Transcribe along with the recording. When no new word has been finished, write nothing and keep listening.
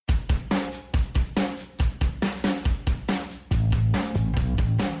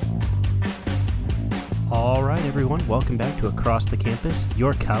everyone. Welcome back to Across the Campus,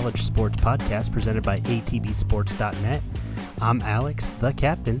 your college sports podcast presented by atbsports.net. I'm Alex, the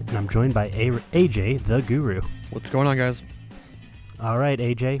captain, and I'm joined by AJ, the guru. What's going on, guys? All right,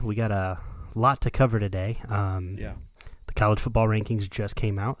 AJ, we got a lot to cover today. The college football rankings just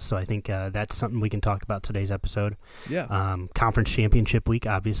came out, so I think that's something we can talk about today's episode. Yeah. Conference championship week,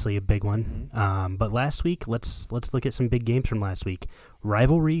 obviously a big one. But last week, let's look at some big games from last week.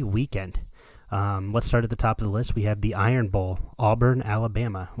 Rivalry weekend. Let's start at the top of the list. We have the Iron Bowl, Auburn,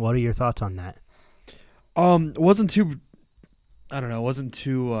 Alabama. What are your thoughts on that? Wasn't too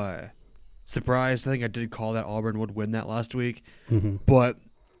surprised. I think I did call that Auburn would win that last week. But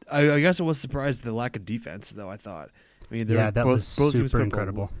I guess I was surprised at the lack of defense, though, I thought. I mean, that was super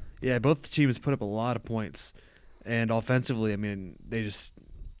incredible. Both teams put up a lot of points. And offensively, I mean, they just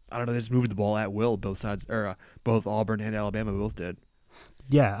moved the ball at will, both sides, or both Auburn and Alabama both did.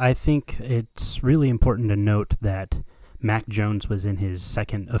 Yeah, I think it's really important to note that Mac Jones was in his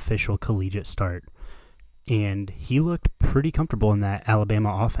second official collegiate start, and he looked pretty comfortable in that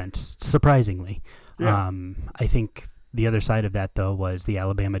Alabama offense, surprisingly. Yeah. I think the other side of that, though, was the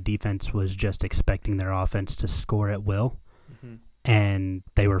Alabama defense was just expecting their offense to score at will, and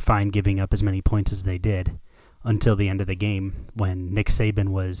they were fine giving up as many points as they did until the end of the game when Nick Saban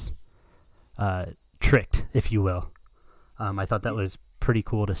was tricked, if you will. I thought that was pretty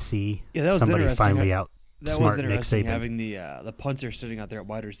cool to see somebody finally outsmart Nick Saban. That was interesting, having the punter sitting out there at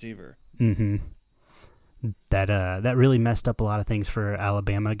wide receiver. That really messed up a lot of things for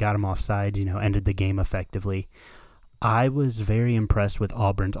Alabama, got them offsides, ended the game effectively. I was very impressed with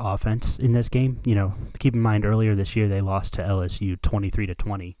Auburn's offense in this game. Keep in mind earlier this year they lost to LSU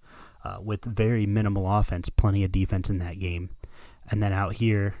 23-20 with very minimal offense, plenty of defense in that game. And then out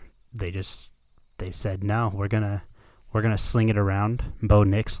here they said, no, we're gonna sling it around. Bo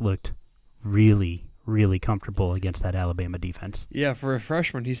Nix looked really, really comfortable against that Alabama defense. Yeah, for a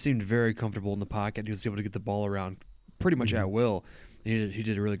freshman, he seemed very comfortable in the pocket. He was able to get the ball around pretty much at will. He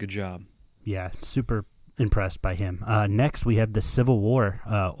did a really good job. Yeah, super impressed by him. Next, we have the Civil War,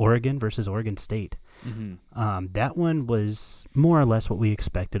 Oregon versus Oregon State. That one was more or less what we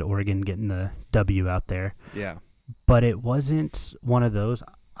expected, Oregon getting the W out there. Yeah. But it wasn't one of those.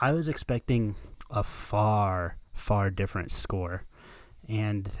 I was expecting a far different score.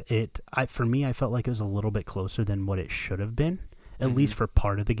 And for me, I felt like it was a little bit closer than what it should have been, at least for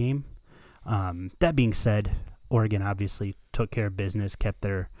part of the game. That being said, Oregon obviously took care of business, kept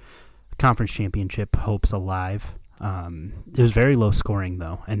their conference championship hopes alive. It was very low scoring,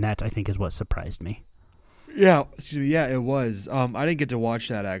 though, and that, I think, is what surprised me. Yeah, it was. I didn't get to watch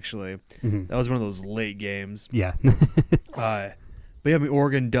that, actually. That was one of those late games. Yeah. But yeah, I mean,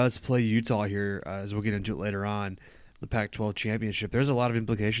 Oregon does play Utah here, as we'll get into it later on, the Pac-12 championship. There's a lot of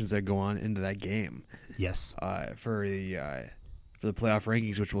implications that go on into that game. Yes. For the playoff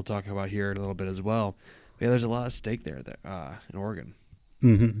rankings, which we'll talk about here in a little bit as well. But yeah, there's a lot at stake there in Oregon.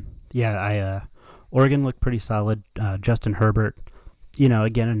 Yeah, Oregon looked pretty solid. Justin Herbert,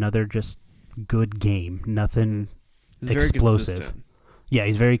 again, another just good game. Nothing explosive. Yeah,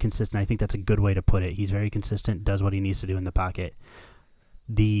 he's very consistent. I think that's a good way to put it. He's very consistent, does what he needs to do in the pocket.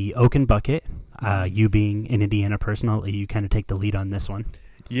 The Oaken Bucket, you being an Indiana person, you kind of take the lead on this one.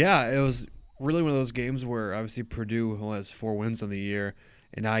 Yeah, it was really one of those games where obviously Purdue only has 4 wins on the year,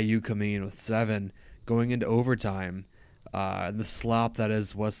 and IU coming in with 7, going into overtime. And the slop that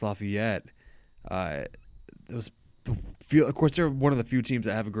is West Lafayette. It was, of course, they're one of the few teams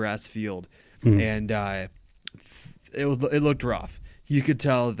that have a grass field, and it looked rough. You could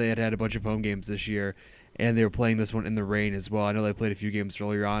tell that they had a bunch of home games this year, and they were playing this one in the rain as well. I know they played a few games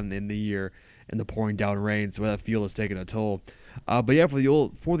earlier on in the year in the pouring down rain, so that field has taken a toll. But yeah, for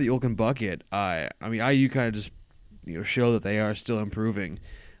the Oaken Bucket, I mean, IU kind of just show that they are still improving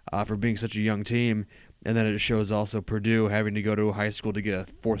for being such a young team. And then it shows also Purdue having to go to a high school to get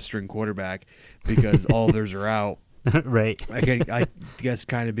a 4th-string quarterback because all of theirs are out. Right. I guess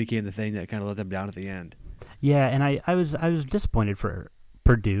kind of became the thing that kind of let them down at the end. Yeah, and I was disappointed for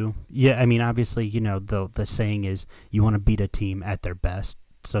Purdue. Yeah, I mean, obviously, the saying is you want to beat a team at their best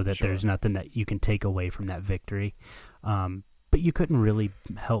so that there's nothing that you can take away from that victory. But you couldn't really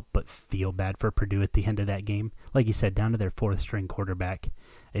help but feel bad for Purdue at the end of that game. Like you said, down to their 4th-string quarterback.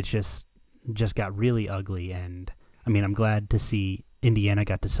 It's just got really ugly, and I mean, I'm glad to see Indiana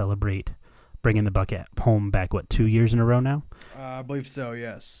got to celebrate bringing the bucket home back, 2 years in a row now? I believe so,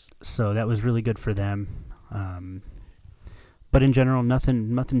 yes. So that was really good for them. But in general,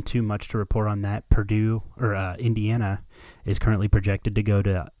 nothing too much to report on that. Purdue, or Indiana, is currently projected to go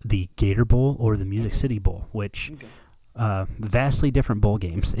to the Gator Bowl or the Music City Bowl, which vastly different bowl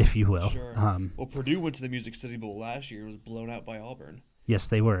games, if you will. Sure. Well, Purdue went to the Music City Bowl last year and was blown out by Auburn. Yes,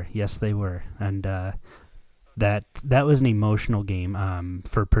 they were. And that was an emotional game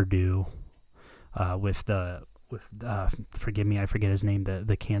for Purdue with forgive me, I forget his name,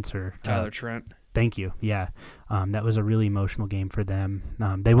 the cancer. Tyler Trent. Thank you. Yeah, that was a really emotional game for them.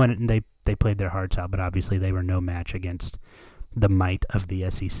 They went and they played their hearts out, but obviously they were no match against the might of the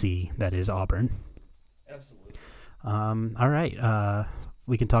SEC, that is Auburn. Absolutely. All right.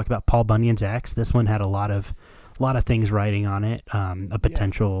 We can talk about Paul Bunyan's axe. This one had a lot of things riding on it. A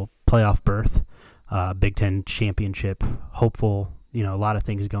potential playoff berth, Big Ten championship, hopeful. A lot of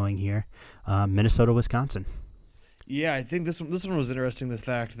things going here. Minnesota, Wisconsin. Yeah, I think this one was interesting. The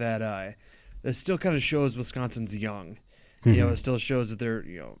fact that it still kind of shows Wisconsin's young. Mm-hmm. It still shows that they're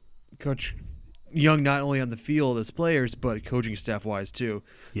coach young not only on the field as players but coaching staff wise too.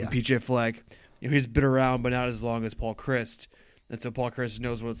 Yeah. And PJ Fleck, he's been around but not as long as Paul Chryst. And so Paul Chryst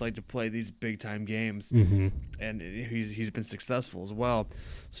knows what it's like to play these big time games, mm-hmm. and he's been successful as well.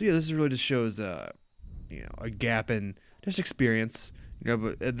 So yeah, this really just shows a gap in just experience.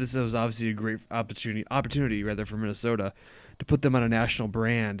 But this was obviously a great opportunity rather for Minnesota to put them on a national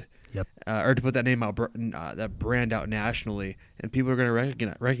brand. Yep. Or to put that name out, that brand out nationally, and people are going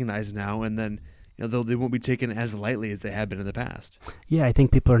to recognize now, and then they won't be taken as lightly as they have been in the past. Yeah, I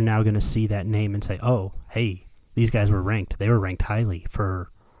think people are now going to see that name and say, "Oh, hey, these guys were ranked. They were ranked highly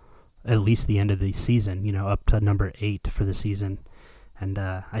for at least the end of the season. Up to number 8 for the season." And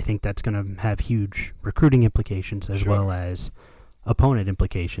I think that's going to have huge recruiting implications as well as opponent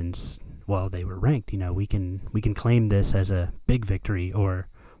implications. Well, they were ranked. We can claim this as a big victory, or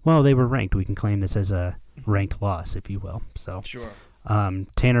well, they were ranked. We can claim this as a ranked loss, if you will. So, sure.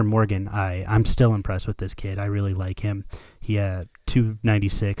 Tanner Morgan, I'm still impressed with this kid. I really like him. He had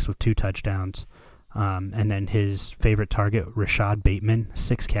 296 with 2 touchdowns. And then his favorite target, Rashad Bateman,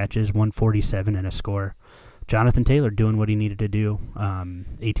 6 catches, 147 and a score. Jonathan Taylor doing what he needed to do.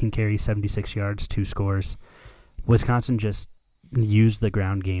 18 carries, 76 yards, 2 scores. Wisconsin just used the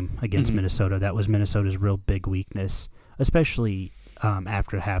ground game against Minnesota. That was Minnesota's real big weakness, especially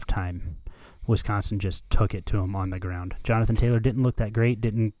after halftime. Wisconsin just took it to him on the ground. Jonathan Taylor didn't look that great,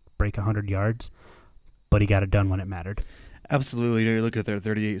 didn't break 100 yards, but he got it done when it mattered. Absolutely. You look at their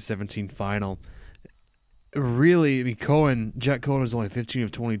 38-17 final. Really, Jack Cohen was only 15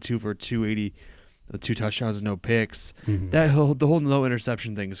 of 22 for 280, 2 touchdowns and no picks. Mm-hmm. The whole no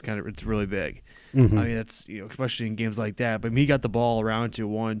interception thing is it's really big. Mm-hmm. I mean, that's especially in games like that. But he got the ball around to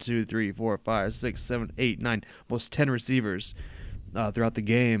 1, 2, 3, 4, 5, 6, 7, 8, 9, almost 10 receivers throughout the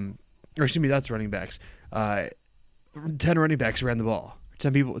game. Or excuse me, that's running backs. 10 running backs ran the ball.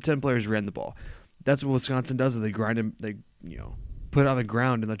 10 players ran the ball. That's what Wisconsin does. They grind him. They put it on the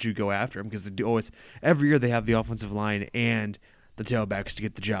ground and let you go after him, because they do always, every year they have the offensive line and the tailbacks to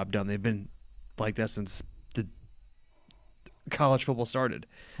get the job done. They've been like that since the college football started.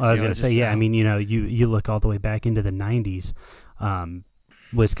 Well, I was going to say, yeah. I mean, you look all the way back into the 90s.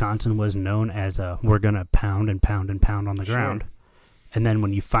 Wisconsin was known as we're going to pound and pound and pound on the ground. And then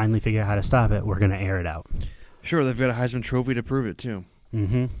when you finally figure out how to stop it, we're going to air it out. Sure, they've got a Heisman Trophy to prove it, too.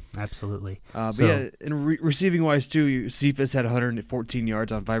 Mm-hmm. Absolutely. But yeah, in receiving-wise, too, Cephas had 114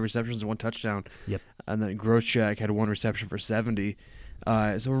 yards on 5 receptions and 1 touchdown. Yep. And then Groszak had 1 reception for 70.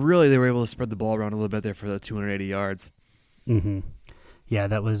 So really, they were able to spread the ball around a little bit there for the 280 yards. Mm-hmm. Yeah,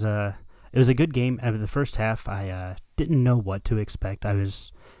 that was it was a good game. The first half, I didn't know what to expect. I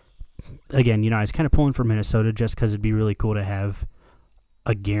was kind of pulling for Minnesota just because it'd be really cool to have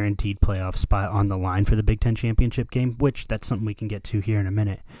a guaranteed playoff spot on the line for the Big Ten championship game, which that's something we can get to here in a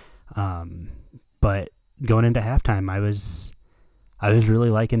minute. But going into halftime, I was really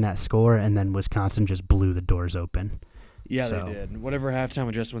liking that score, and then Wisconsin just blew the doors open. Yeah, they did. Whatever halftime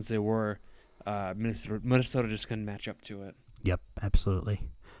adjustments they were, Minnesota just couldn't match up to it. Yep, absolutely.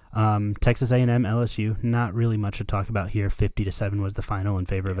 Texas A&M, LSU, not really much to talk about here. 50-7 was the final in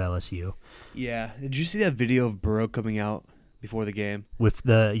favor of LSU. Yeah. Did you see that video of Burrow coming out before the game? With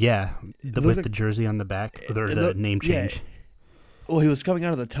the jersey on the back, or the name change. Yeah. Well, he was coming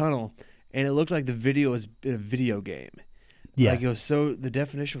out of the tunnel, and it looked like the video was in a video game. Yeah. The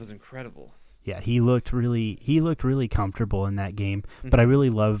definition was incredible. Yeah, he looked really comfortable in that game. Mm-hmm. But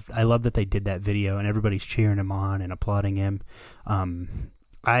I love that they did that video and everybody's cheering him on and applauding him.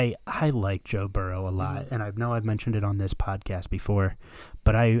 I like Joe Burrow a lot, and I know I've mentioned it on this podcast before,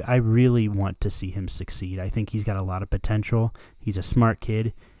 but I really want to see him succeed. I think he's got a lot of potential. He's a smart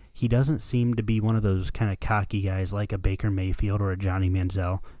kid. He doesn't seem to be one of those kind of cocky guys like a Baker Mayfield or a Johnny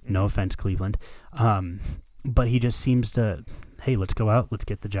Manziel. No offense, Cleveland. But he just seems to, hey, let's go out, let's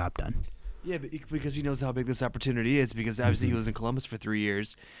get the job done. Yeah, because he knows how big this opportunity is. Because obviously he was in Columbus for 3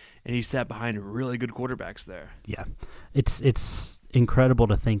 years, and he sat behind really good quarterbacks there. Yeah, it's incredible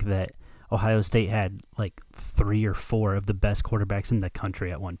to think that Ohio State had like 3 or 4 of the best quarterbacks in the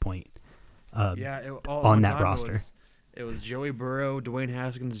country at one point. On that roster. It was Joey Burrow, Dwayne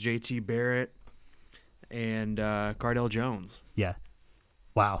Haskins, J.T. Barrett, and Cardell Jones. Yeah,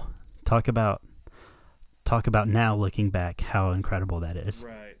 wow. Talk about now looking back how incredible that is.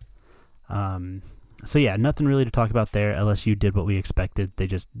 Right. So yeah, nothing really to talk about there. LSU did what we expected. They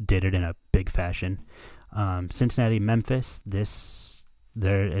just did it in a big fashion. Cincinnati, Memphis.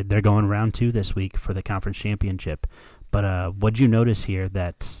 They're going round 2 this week for the conference championship. But what'd you notice here?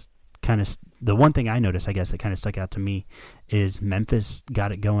 That kind of the one thing I noticed, I guess, that kind of stuck out to me is Memphis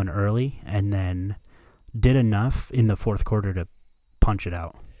got it going early and then did enough in the fourth quarter to punch it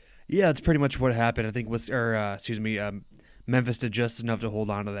out. Yeah, that's pretty much what happened. I think Memphis did just enough to hold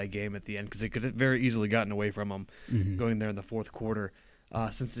on to that game at the end because it could have very easily gotten away from them going there in the fourth quarter.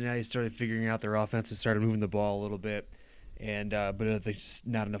 Cincinnati started figuring out their offense and started moving the ball a little bit, but I think just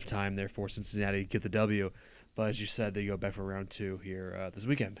not enough time there for Cincinnati to get the W. But as you said, they go back for round 2 here this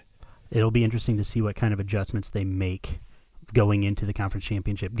weekend. It'll be interesting to see what kind of adjustments they make going into the conference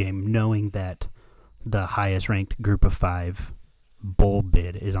championship game, knowing that the highest ranked group of 5 bowl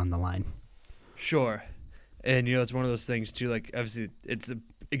bid is on the line. Sure. And, it's one of those things, too, like, obviously, it's an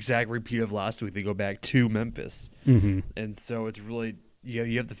exact repeat of last week. They go back to Memphis. And so it's really,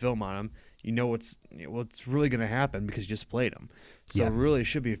 you have the film on them. You know what's really going to happen because you just played them. So it really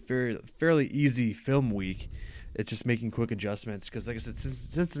should be a fairly easy film week. It's just making quick adjustments because, like I said,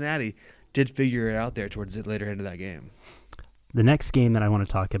 Cincinnati did figure it out there towards the later end of that game. The next game that I want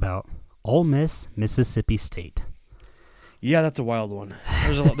to talk about, Ole Miss, Mississippi State. Yeah, that's a wild one.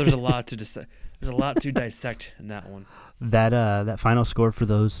 There's a lot to There's a lot to dissect in that one. That final score for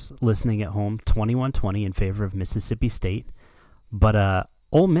those listening at home, 21-20 in favor of Mississippi State. But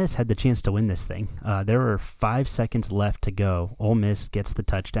Ole Miss had the chance to win this thing. There were 5 seconds left to go. Ole Miss gets the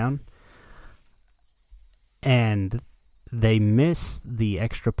touchdown. And they miss the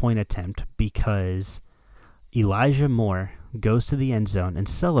extra point attempt because Elijah Moore goes to the end zone and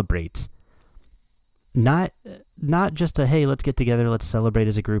celebrates. Not just a, hey, let's get together, let's celebrate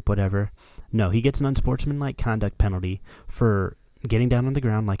as a group, whatever. No, he gets an unsportsmanlike conduct penalty for getting down on the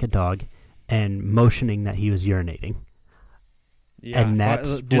ground like a dog and motioning that he was urinating. Yeah, and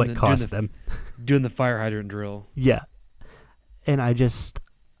that's what cost them. Doing the fire hydrant drill. Yeah. And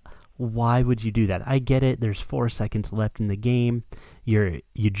why would you do that? I get it. There's 4 seconds left in the game. You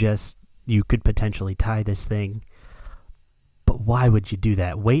could potentially tie this thing. But why would you do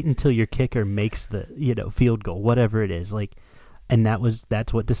that? Wait until your kicker makes the, field goal, whatever it is. And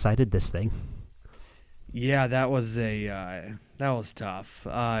that's what decided this thing. Yeah, that was tough.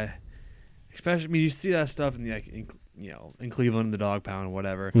 Especially, you see that stuff in Cleveland, in the dog pound,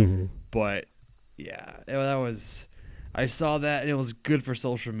 whatever. Mm-hmm. But yeah, that was. I saw that, and it was good for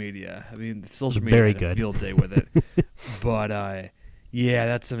social media. I mean, social media had a field day with it. But yeah,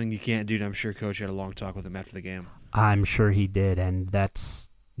 that's something you can't do. And I'm sure Coach had a long talk with him after the game. I'm sure he did, and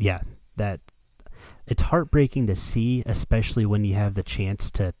it's heartbreaking to see, especially when you have the chance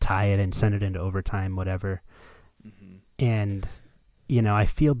to tie it and send it into overtime, whatever. Mm-hmm. And I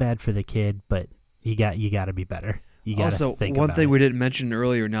feel bad for the kid, but you got to be better. You got to think one about thing it. we didn't mention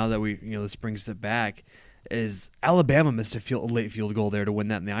earlier, now that we this brings it back, is Alabama missed a late field goal there to win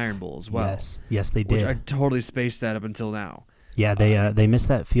that in the Iron Bowl as well. Yes, they did. Which I totally spaced that up until now. Yeah, they missed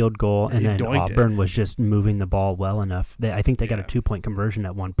that field goal, and then Auburn was just moving the ball well enough. I think they got a 2-point conversion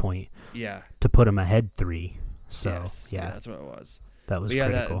at one point. Yeah. To put them ahead 3. So yeah, that's what it was. That was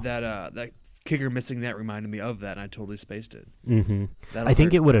critical. That kicker missing that reminded me of that, and I totally spaced it. Mm-hmm. I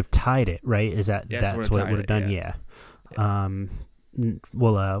think it would have tied it, right? That's what it would have done? Yeah.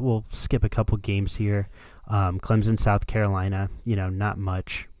 We'll skip a couple games here. Clemson, South Carolina. Not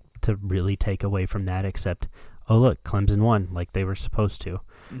much to really take away from that except, oh look, Clemson won like they were supposed to.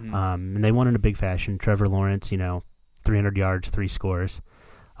 Mm-hmm. And they won in a big fashion. Trevor Lawrence, 300 yards, 3 scores.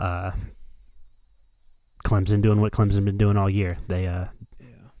 Clemson doing what Clemson been doing all year. They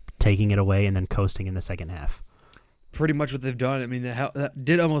taking it away and then coasting in the second half. Pretty much what they've done. I mean, that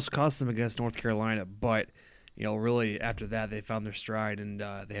did almost cost them against North Carolina, but really after that they found their stride and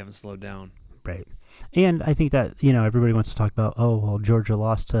they haven't slowed down. Right. And I think that everybody wants to talk about, oh well, Georgia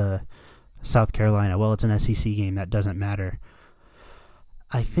lost to South Carolina. Well, it's an SEC game. That doesn't matter.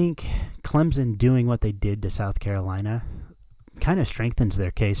 I think Clemson doing what they did to South Carolina kind of strengthens their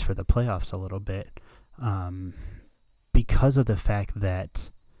case for the playoffs a little bit, because of the fact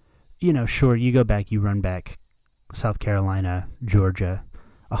that, sure, you go back, you run back South Carolina, Georgia,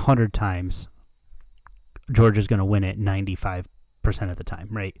 100 times, Georgia's going to win it 95% of the time,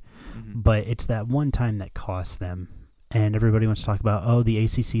 right? Mm-hmm. But it's that one time that costs them. And everybody wants to talk about, oh, the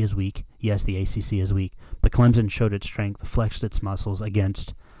ACC is weak. Yes, the ACC is weak. But Clemson showed its strength, flexed its muscles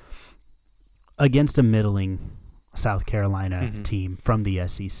against a middling South Carolina team from the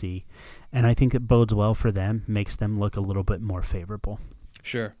SEC. And I think it bodes well for them, makes them look a little bit more favorable.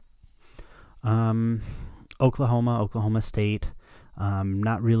 Sure. Oklahoma State,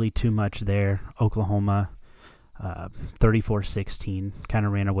 not really too much there. Oklahoma, 34-16, kind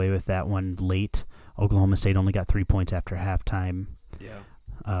of ran away with that one late. Oklahoma State only got 3 points after halftime. Yeah.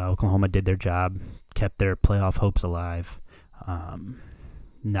 Oklahoma did their job, kept their playoff hopes alive.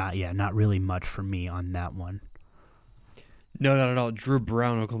 Not really much for me on that one. No, not at all. Drew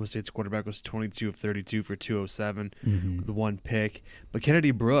Brown, Oklahoma State's quarterback, was 22 of 32 for 207 with one pick. But Kennedy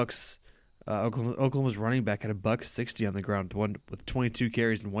Brooks, Oklahoma's running back, had $160 on the ground, with 22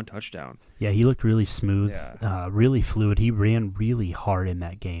 carries and one touchdown. Yeah, he looked really smooth, really fluid. He ran really hard in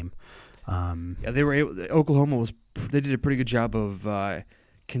that game. They were able. Oklahoma they did a pretty good job of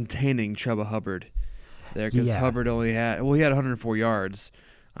containing Chuba Hubbard there, because Hubbard only had he had 104 yards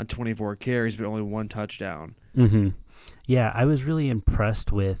on 24 carries, but only one touchdown. Mm-hmm. Yeah, I was really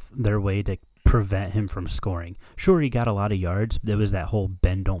impressed with their way to prevent him from scoring. Sure, he got a lot of yards. There was that whole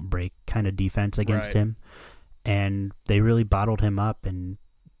bend don't break kind of defense against him, and they really bottled him up and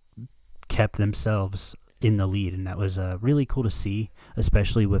kept themselves in the lead, and that was really cool to see,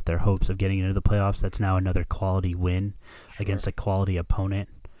 especially with their hopes of getting into the playoffs. That's now another quality win against a quality opponent.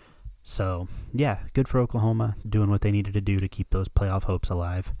 So, yeah, good for Oklahoma, doing what they needed to do to keep those playoff hopes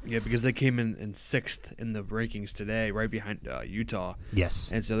alive. Yeah, because they came in sixth in the rankings today, right behind Utah. Yes.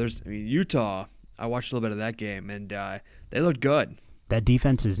 And so Utah, I watched a little bit of that game, and they looked good. That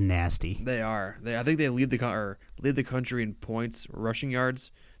defense is nasty. They are. I think they lead the country in points, rushing yards.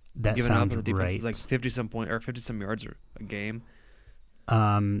 That given sounds up, the defense right. is like 50-some yards a game.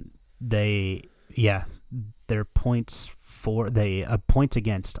 Their points points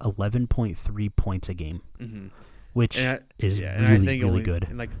against 11.3 points a game, which is really good.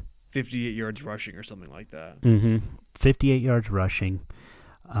 And like 58 yards rushing or something like that. 58 yards rushing.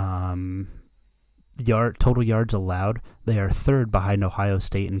 Total yards allowed, they are third behind Ohio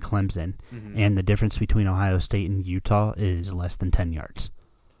State and Clemson, and the difference between Ohio State and Utah is less than 10 yards.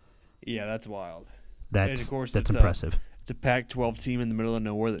 Yeah, that's wild. That's of course, that's impressive. It's a Pac-12 team in the middle of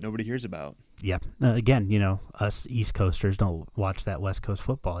nowhere that nobody hears about. Yeah. Again, us East Coasters don't watch that West Coast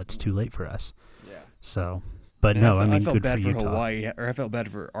football. It's too late for us. Yeah. So, but no, I felt good bad for Utah. Hawaii, or I felt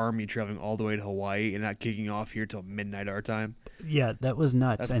bad for Army traveling all the way to Hawaii and not kicking off here till midnight our time. Yeah, that was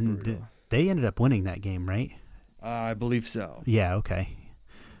nuts. That's and brutal. They ended up winning that game, right? I believe so. Yeah. Okay.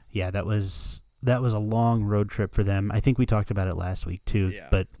 Yeah, that was a long road trip for them. I think we talked about it last week too,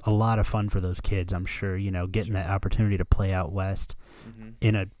 but a lot of fun for those kids, I'm sure, getting that opportunity to play out west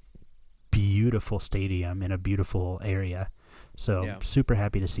in a beautiful stadium, in a beautiful area. So super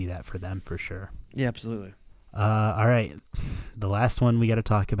happy to see that for them for sure. Yeah, absolutely. All right. The last one we got to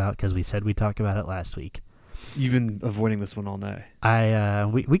talk about, because we said we'd talk about it last week. You've been avoiding this one all day.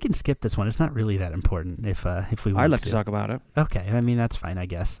 We can skip this one. It's not really that important if we want I'd like to talk about it. Okay, I mean that's fine, I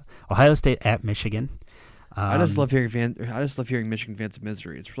guess. Ohio State at Michigan. I just love hearing Michigan fans'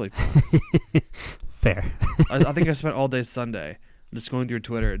 misery. It's really fun. Fair. I think I spent all day Sunday just going through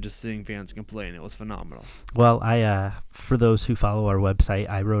Twitter and just seeing fans complain. It was phenomenal. Well, for those who follow our website,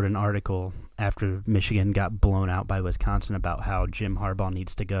 I wrote an article after Michigan got blown out by Wisconsin about how Jim Harbaugh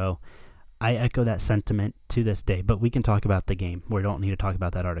needs to go. I echo that sentiment to this day, but we can talk about the game. We don't need to talk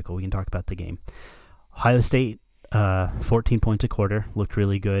about that article. We can talk about the game. Ohio State, 14 points a quarter, looked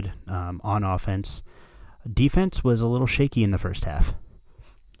really good on offense. Defense was a little shaky in the first half.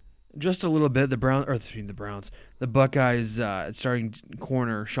 Just a little bit. The Buckeyes starting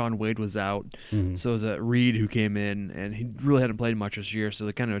corner, Sean Wade, was out. So it was Reed who came in, and he really hadn't played much this year, so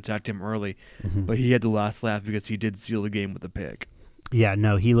they kind of attacked him early. But he had the last laugh because he did seal the game with a pick. Yeah,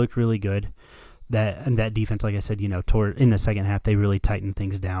 no, he looked really good. That defense, like I said, in the second half, they really tightened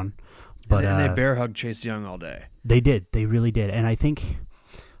things down. But and they bear hugged Chase Young all day. They did. They really did. And I think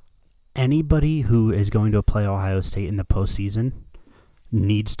anybody who is going to play Ohio State in the postseason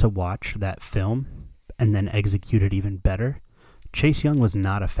needs to watch that film and then execute it even better. Chase Young was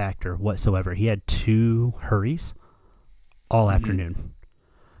not a factor whatsoever. He had 2 hurries all afternoon.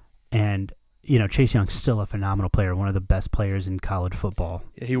 And Chase Young's still a phenomenal player, one of the best players in college football.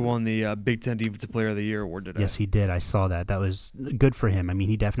 Yeah, he won the Big Ten Defensive Player of the Year award today. Yes, he did. I saw that. That was good for him. I mean,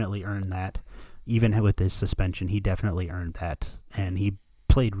 he definitely earned that. Even with his suspension, he definitely earned that, and he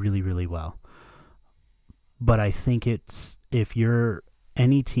played really, really well. But I think if you're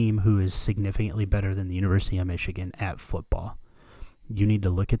any team who is significantly better than the University of Michigan at football, you need to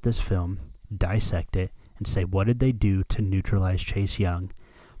look at this film, dissect it, and say, what did they do to neutralize Chase Young?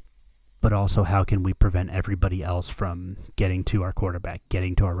 But also, how can we prevent everybody else from getting to our quarterback,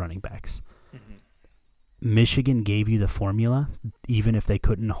 getting to our running backs? Mm-hmm. Michigan gave you the formula, even if they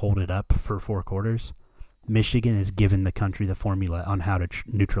couldn't hold it up for 4 quarters. Michigan has given the country the formula on how to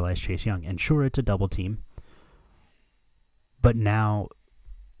neutralize Chase Young. And sure, it's a double team. But now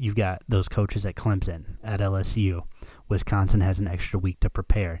you've got those coaches at Clemson, at LSU. Wisconsin has an extra week to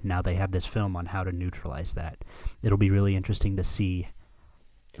prepare. Now they have this film on how to neutralize that. It'll be really interesting to see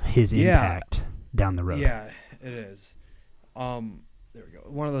his impact down the road. Yeah, it is. There we go.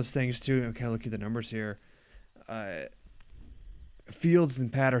 One of those things, too, I'm kind of looking at the numbers here. Fields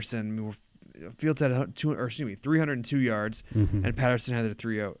and Patterson, Fields had 302 yards, and Patterson had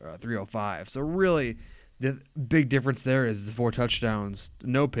 305. So really, the big difference there is the 4 touchdowns,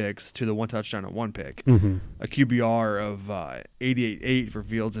 no picks, to the 1 touchdown and 1 pick. Mm-hmm. A QBR of 88.8 for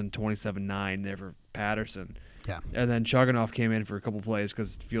Fields and 27.9 there for Patterson. Yeah. And then Chuganoff came in for a couple plays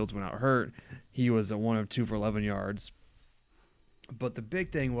because Fields went out hurt. He was a 1 of 2 for 11 yards. But the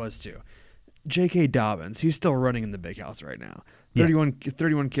big thing was, too, J.K. Dobbins, he's still running in the big house right now.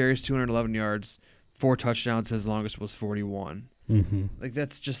 31 carries, 211 yards, 4 touchdowns. His longest was 41. Mm-hmm. Like,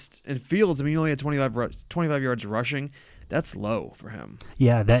 that's just – and Fields, I mean, he only had 25 yards rushing. That's low for him.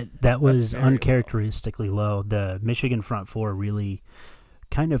 Yeah, that was uncharacteristically low. The Michigan front 4 really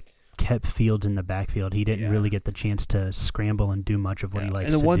kind of kept Fields in the backfield. He didn't really get the chance to scramble and do much of what he likes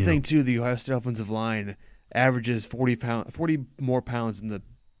to do. And the one thing, too, the Ohio State offensive line averages 40 more pounds than the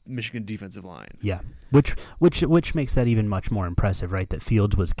Michigan defensive line. Yeah, which makes that even much more impressive, right? That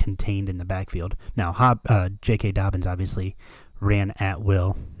Fields was contained in the backfield. Now, J.K. Dobbins obviously ran at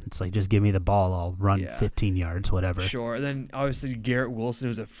will. It's like, just give me the ball, I'll run 15 yards, whatever. Sure. And then, obviously, Garrett Wilson,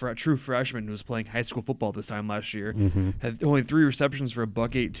 who's a true freshman who was playing high school football this time last year, had only 3 receptions for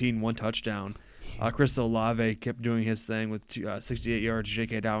 $118, 1 touchdown. Chris Olave kept doing his thing with 68 yards.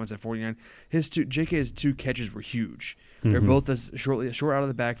 J.K. Dobbins at 49. J.K.'s 2 catches were huge. They're both short out of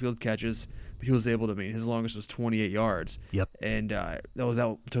the backfield catches, but he was able to his longest was 28 yards. Yep. And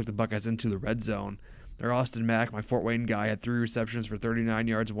that took the Buckeyes into the red zone. Their Austin Mack, my Fort Wayne guy, had 3 receptions for 39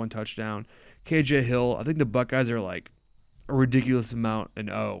 yards, 1 touchdown. KJ Hill, I think the Buckeyes are like a ridiculous amount in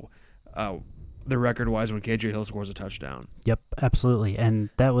the record-wise when KJ Hill scores a touchdown. Yep, absolutely. And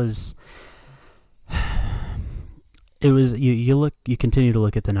that was... It was you continue to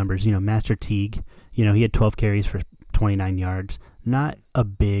look at the numbers. Master Teague, he had 12 carries for 29 yards. Not a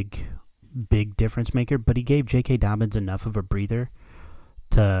big difference maker, but he gave J.K. Dobbins enough of a breather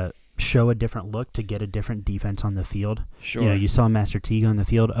to show a different look, to get a different defense on the field. Sure. You saw Master Teague on the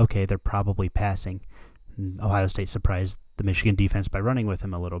field. Okay, they're probably passing. Ohio State surprised the Michigan defense by running with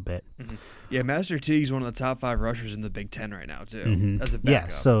him a little bit. Mm-hmm. Yeah, Master Teague's one of the top 5 rushers in the Big Ten right now, too. Mm-hmm. As a backup.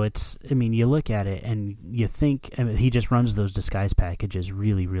 Yeah, so you look at it and you think, he just runs those disguise packages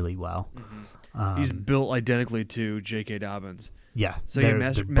really, really well. Mm-hmm. He's built identically to J.K. Dobbins. Yeah. So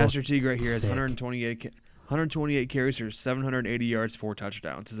Master Teague right here has 128 carries for 780 yards, 4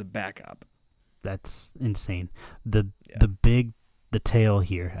 touchdowns as a backup. That's insane. The tail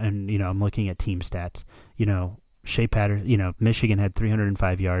here, and I'm looking at team stats. Shea Patterson, Michigan had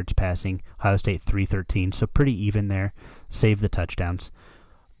 305 yards passing, Ohio State 313, so pretty even there. Save the touchdowns.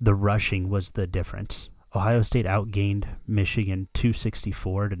 The rushing was the difference. Ohio State outgained Michigan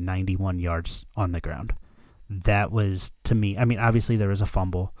 264 to 91 yards on the ground. That was, to me, obviously there was a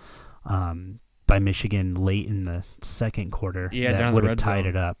fumble by Michigan late in the second quarter that would have tied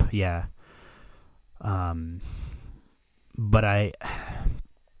it up. Yeah. But I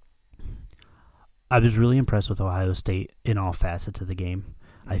was really impressed with Ohio State in all facets of the game.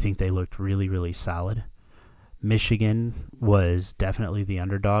 I think they looked really, really solid. Michigan was definitely the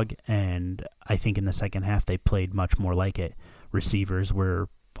underdog, and I think in the second half they played much more like it. Receivers were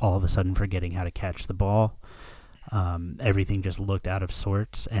all of a sudden forgetting how to catch the ball. Everything just looked out of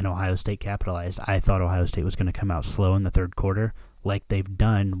sorts, and Ohio State capitalized. I thought Ohio State was going to come out slow in the third quarter, like they've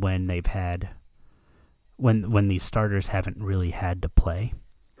done when they've had when these starters haven't really had to play.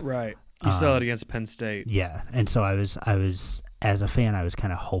 Right. You saw it against Penn State. Yeah, and so I was as a fan, I was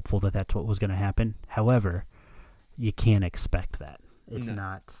kind of hopeful that that's what was going to happen. However, you can't expect that. It's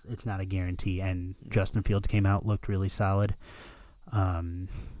not a guarantee. And Justin Fields came out, looked really solid.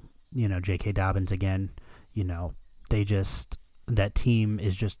 J.K. Dobbins again. That team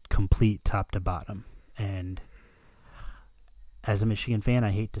is just complete top to bottom. And as a Michigan fan, I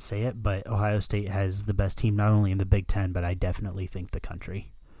hate to say it, but Ohio State has the best team not only in the Big Ten, but I definitely think the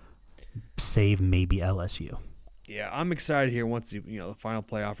country. Save maybe LSU. Yeah, I'm excited here once the final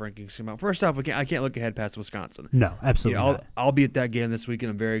playoff rankings come out. First off, I can't look ahead past Wisconsin. No, absolutely not. I'll be at that game this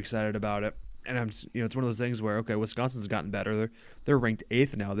weekend. I'm very excited about it. And it's one of those things where Wisconsin's gotten better. They're ranked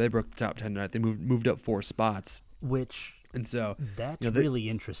 8th now. They broke the top 10 tonight. They moved up 4 spots. And so that's really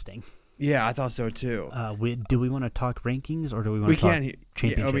interesting. Yeah, I thought so too. Do we want to talk rankings or do we want to talk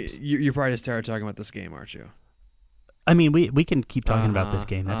championships? You're probably just tired of talking about this game, aren't you? I mean, we can keep talking about this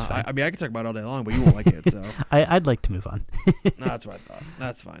game. That's fine. I can talk about it all day long, but you won't like it. So I'd like to move on. No, that's what I thought.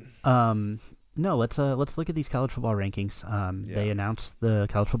 That's fine. No, let's look at these college football rankings. They announced the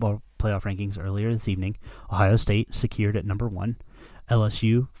college football playoff rankings earlier this evening. Ohio State secured at number 1,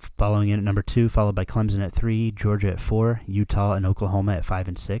 LSU following in at number 2, followed by Clemson at 3, Georgia at 4, Utah and Oklahoma at 5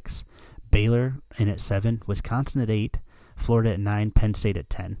 and 6, Baylor in at 7, Wisconsin at 8, Florida at 9, Penn State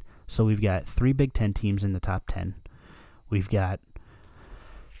at 10. So we've got 3 Big Ten teams in the top 10. We've got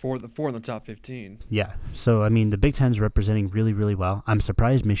four in the top 15. Yeah. So, I mean, the Big Ten's representing really, really well. I'm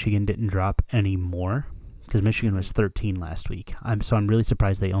surprised Michigan didn't drop any more because Michigan was 13 last week. I'm really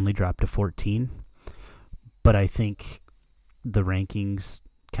surprised they only dropped to 14. But I think the rankings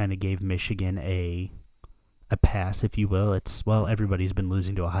kind of gave Michigan a pass, if you will. Everybody's been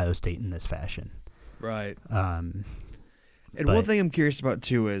losing to Ohio State in this fashion. Right. And one thing I'm curious about,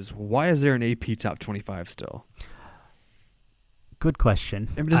 too, is why is there an AP top 25 still? Good question.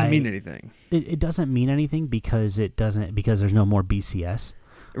 It doesn't mean anything. It doesn't mean anything because there's no more BCS.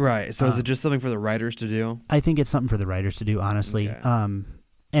 Right. So is it just something for the writers to do? I think it's something for the writers to do, honestly. Okay.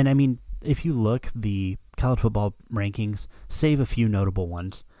 And I mean, if you look, the college football rankings, save a few notable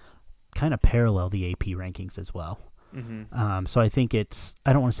ones, kind of parallel the AP rankings as well. Mm-hmm. So I think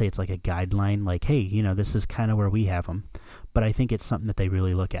I don't want to say it's like a guideline, like, hey, this is kind of where we have them, but I think it's something that they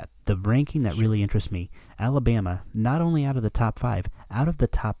really look at. The ranking that really interests me, Alabama, not only out of the top 5, out of the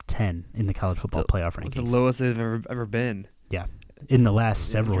top 10 in the college football playoff rankings. It's the lowest they've ever been. Yeah, in the last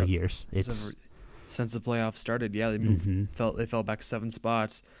several years. Since the playoffs started, yeah, they fell back 7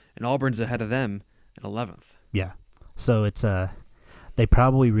 spots, and Auburn's ahead of them in 11th. Yeah, so they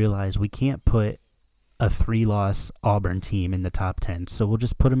probably realize we can't put a 3-loss Auburn team in the top 10, so we'll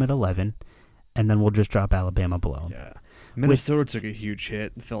just put them at 11, and then we'll just drop Alabama below them. Yeah. Minnesota took a huge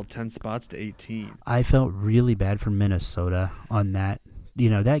hit and fell 10 spots to 18. I felt really bad for Minnesota on that.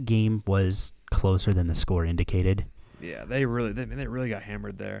 That game was closer than the score indicated. Yeah, they really got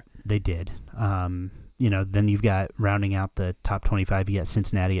hammered there. They did. Then you've got, rounding out the top 25, you got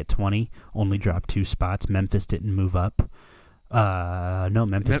Cincinnati at 20, only dropped 2 spots. Memphis didn't move up. No,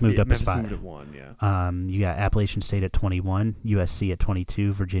 Memphis moved up a spot. Moved at 1, yeah. You got Appalachian State at 21, USC at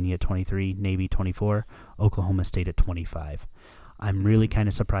 22, Virginia at 23, Navy 24, Oklahoma State at 25. I'm really kind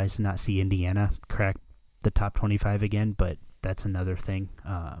of surprised to not see Indiana crack the top 25 again, but that's another thing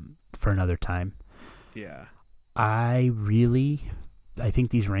for another time. Yeah. I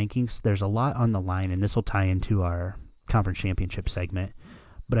think these rankings, there's a lot on the line, and this will tie into our conference championship segment.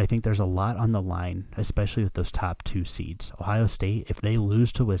 But I think there's a lot on the line, especially with those top 2 seeds. Ohio State, if they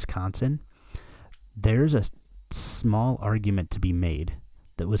lose to Wisconsin, there's a small argument to be made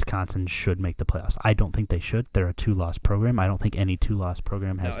that Wisconsin should make the playoffs. I don't think they should. They're a 2-loss program. I don't think any 2-loss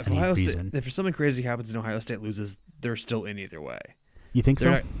program has any reason. If something crazy happens and Ohio State loses, they're still in either way. You think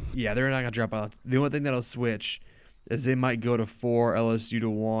so? They're not going to drop out. The only thing that'll switch is they might go to 4, LSU to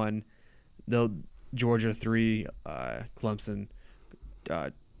 1, Georgia 3, Clemson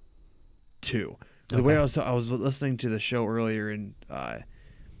 2. The way I was listening to the show earlier, and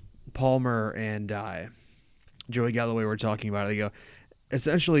Palmer and Joey Galloway were talking about it. They go,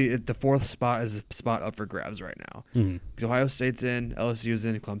 essentially, the 4th spot is a spot up for grabs right now. Because Ohio State's in, LSU's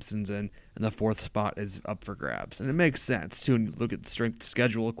in, Clemson's in, and the 4th spot is up for grabs. And it makes sense, too, when you look at the strength,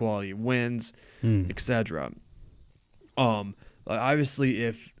 schedule, quality, wins, etc. Obviously,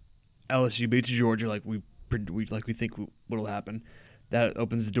 if LSU beats Georgia like we think what'll happen, that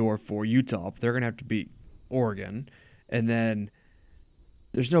opens the door for Utah. They're going to have to beat Oregon. And then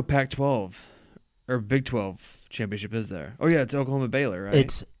there's no Pac-12 or Big 12 championship, is there? Oh, yeah, it's Oklahoma-Baylor,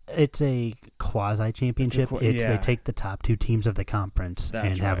 right? It's a quasi-championship. They take the top 2 teams of the conference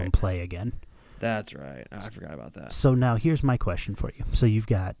have them play again. That's right. I forgot about that. So now here's my question for you. So you've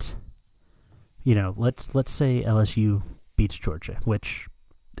got, let's say LSU beats Georgia, which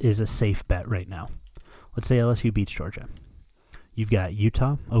is a safe bet right now. Let's say LSU beats Georgia. You've got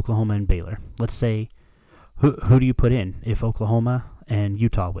Utah, Oklahoma, and Baylor. Let's say, who do you put in if Oklahoma and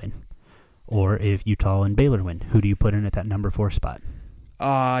Utah win? Or if Utah and Baylor win, who do you put in at that number 4 spot?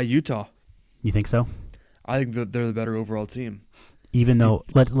 Utah. You think so? I think that they're the better overall team. Even though,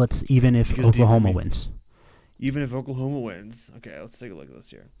 even if Oklahoma wins. Even if Oklahoma wins. Okay, let's take a look at this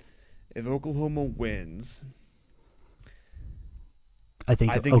here. If Oklahoma wins, I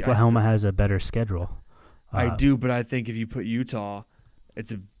think Oklahoma has a better schedule. I do, but I think if you put Utah,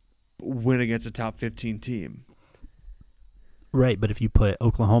 it's a win against a top 15 team. Right, but if you put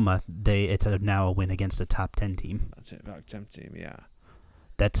Oklahoma, it's now a win against a top 10 team. That's it, about 10 team, yeah.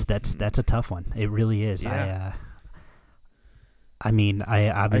 That's a tough one. It really is. Yeah.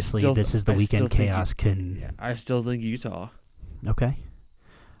 This is the weekend chaos. I still think Utah. Okay.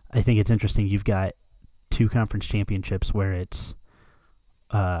 I think it's interesting. You've got 2 conference championships where it's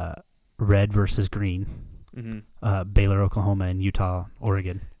red versus green. Mm-hmm. Baylor, Oklahoma, and Utah,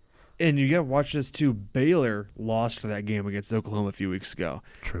 Oregon. And you got to watch this too. Baylor lost that game against Oklahoma a few weeks ago.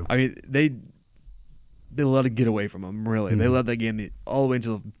 True. I mean, they let it get away from them, really. Mm-hmm. They let that game all the way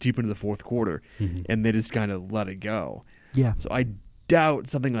until deep into the fourth quarter, and they just kind of let it go. Yeah. So I doubt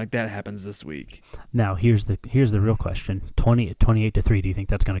something like that happens this week. Now, here's the real question. 28-3, do you think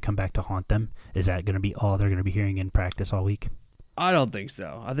that's going to come back to haunt them? Is that going to be all they're going to be hearing in practice all week? I don't think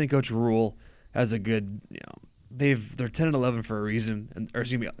so. I think Coach Rule has a good, they're 10-11 for a reason,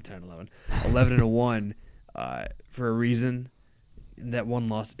 10-11, 11-1 for a reason. And that one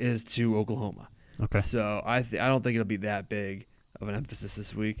loss is to Oklahoma. Okay. So I don't think it'll be that big of an emphasis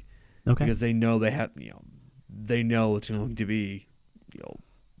this week. Okay. Because they know they know it's going to be,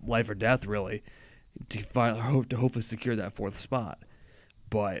 life or death really, to hopefully secure that 4th spot.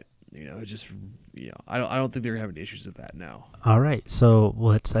 But I don't think they're having issues with that now. All right, so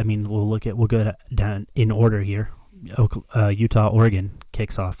we'll go down in order here. Utah, Oregon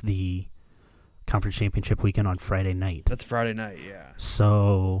kicks off the conference championship weekend on Friday night. That's Friday night, yeah.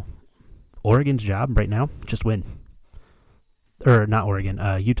 So Oregon's job right now, just win. Or not Oregon,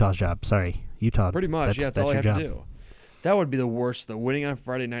 Utah's job. Sorry, Utah. Pretty much, that's all you have job. to do. That would be the worst, though. Winning on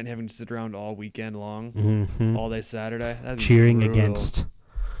Friday night and having to sit around all weekend long, all day Saturday. That'd be cheering brutal. Against.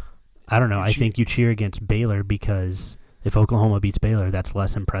 I don't know. I think you cheer against Baylor because if Oklahoma beats Baylor, that's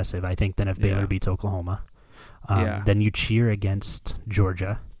less impressive, I think, than if Baylor beats Oklahoma. Then you cheer against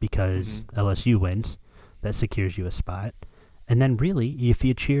Georgia because LSU wins. That secures you a spot. And then really, if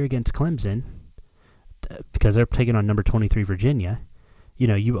you cheer against Clemson, because they're taking on number 23 Virginia,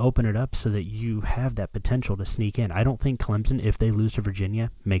 you open it up so that you have that potential to sneak in. I don't think Clemson, if they lose to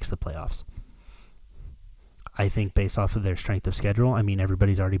Virginia, makes the playoffs. I think based off of their strength of schedule,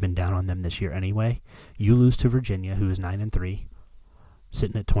 everybody's already been down on them this year anyway. You lose to Virginia, who is 9-3,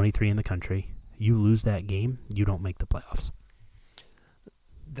 sitting at 23 in the country. You lose that game, you don't make the playoffs.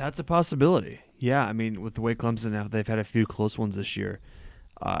 That's a possibility. Yeah, with the way Clemson now, they've had a few close ones this year.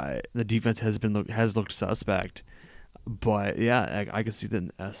 The defense has looked suspect, but yeah, I could see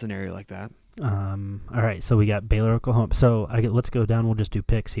a scenario like that. All right, so we got Baylor, Oklahoma. So let's go down. We'll just do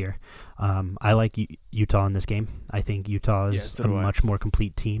picks here. I like Utah in this game. I think Utah is a much more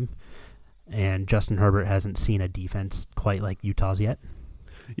complete team, and Justin Herbert hasn't seen a defense quite like Utah's yet.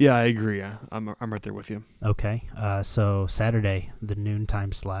 Yeah, I agree. Yeah. I'm right there with you. Okay, so Saturday, the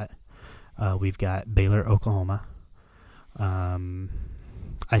noontime slot, we've got Baylor, Oklahoma.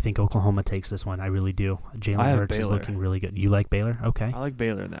 I think Oklahoma takes this one. I really do. Jalen Hurts is looking really good. You like Baylor? Okay. I like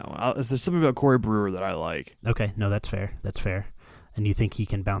Baylor in that one. There's something about Corey Brewer that I like. Okay. No, that's fair. And you think he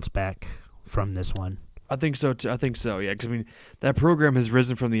can bounce back from this one? I think so, too. Yeah, because, that program has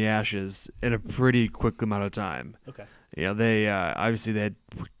risen from the ashes in a pretty quick amount of time. Okay. They obviously they had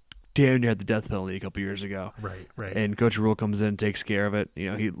damn near had the death penalty a couple years ago. Right. And Coach Rule comes in and takes care of it.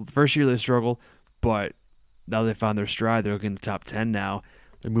 First year they struggled, but now they found their stride. They're looking in the top 10 now.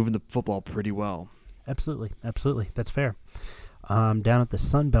 They're moving the football pretty well. Absolutely. That's fair. Down at the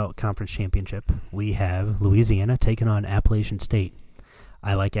Sun Belt Conference Championship, we have Louisiana taking on Appalachian State.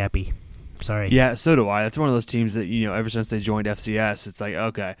 I like Appy. Sorry. Yeah, so do I. That's one of those teams that ever since they joined FCS, it's like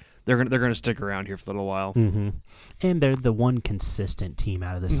okay, they're gonna stick around here for a little while. Mm-hmm. And they're the one consistent team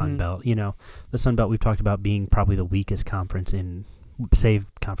out of the Sun Belt. The Sun Belt we've talked about being probably the weakest conference in, save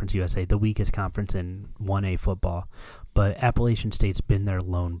Conference USA, the weakest conference in 1A football. But Appalachian State's been their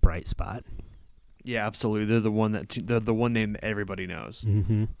lone bright spot. Yeah, absolutely. They're the one name that everybody knows.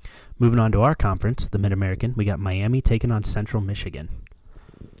 Mm-hmm. Moving on to our conference, the Mid-American, we got Miami taking on Central Michigan.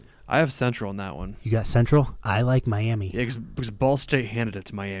 I have Central in that one. You got Central? I like Miami. Yeah, because Ball State handed it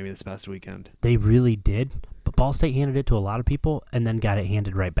to Miami this past weekend. They really did, but Ball State handed it to a lot of people and then got it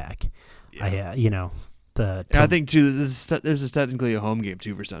handed right back. Yeah. I think too. This is technically a home game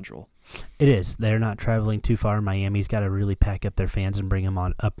too for Central. It is. They're not traveling too far. Miami's got to really pack up their fans and bring them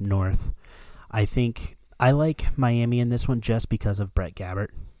on up north. I think I like Miami in this one just because of Brett Gabbert.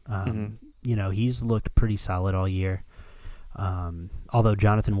 He's looked pretty solid all year. Although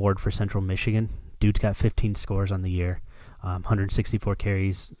Jonathan Ward for Central Michigan, dude's got 15 scores on the year, 164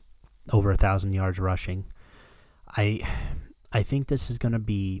 carries, over 1,000 yards rushing. I I think this is going to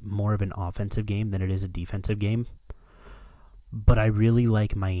be more of an offensive game than it is a defensive game. But I really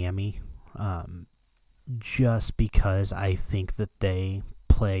like Miami just because I think that they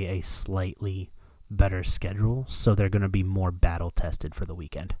play a slightly better schedule, so they're going to be more battle-tested for the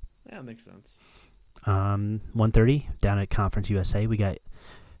weekend. Yeah, that makes sense. 1:30 down at Conference USA, we got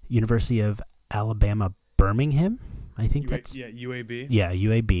University of Alabama Birmingham. I think that's UAB. Yeah,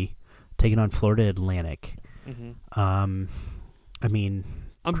 UAB taking on Florida Atlantic. Mm-hmm. I mean,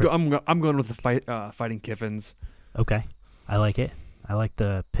 I'm going with the Fighting Kiffins. Okay, I like it. I like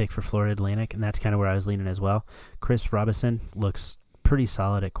the pick for Florida Atlantic, and that's kind of where I was leaning as well. Chris Robinson looks pretty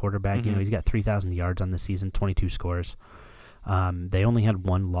solid at quarterback. Mm-hmm. You know, he's got 3,000 yards on the season, 22 scores. They only had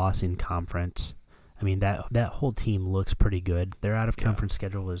one loss in conference. I mean, that whole team looks pretty good. Their out-of-conference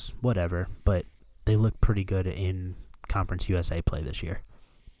schedule was whatever, but they look pretty good in Conference USA play this year.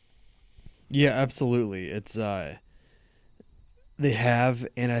 Yeah, absolutely. It's they have,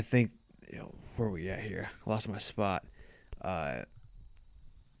 and I think, where are we at here? Lost my spot.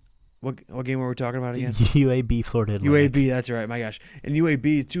 What game were we talking about again? UAB, Florida Atlantic. UAB, that's right. My gosh, and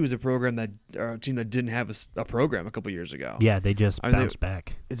UAB too is a team that didn't have a program a couple years ago. Yeah, they just bounced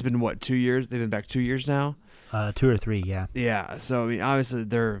back. It's been what, 2 years? They've been back 2 years now. 2 or 3, yeah. Yeah. So I mean, obviously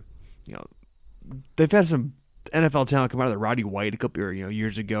they've had some NFL talent come out of the Roddy White a couple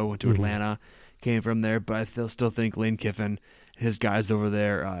years ago. Went to Atlanta, came from there, but I still think Lane Kiffin, his guys over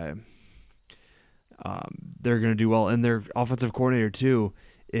there, they're going to do well. And their offensive coordinator too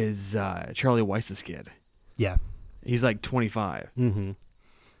is Charlie Weiss's kid. Yeah. He's like 25. Mm-hmm.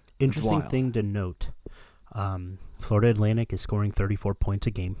 Interesting thing to note. Florida Atlantic is scoring 34 points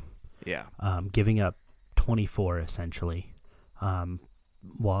a game. Yeah. Giving up 24 essentially.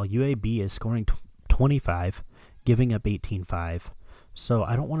 While UAB is scoring 25, giving up 18-5. So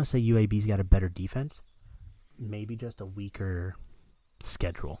I don't want to say UAB's got a better defense. Maybe just a weaker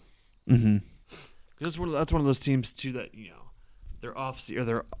schedule. Mm-hmm. That's one of those teams too that their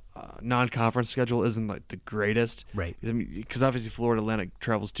their non-conference schedule isn't like the greatest, right? Because obviously Florida Atlantic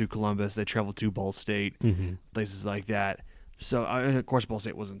travels to Columbus, they travel to Ball State, places like that. So and of course Ball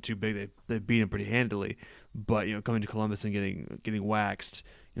State wasn't too big; they beat them pretty handily. But coming to Columbus and getting waxed,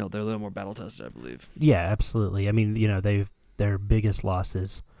 they're a little more battle tested, I believe. Yeah, absolutely. I mean, their biggest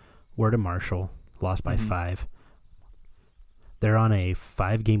losses were to Marshall, lost by 5. They're on a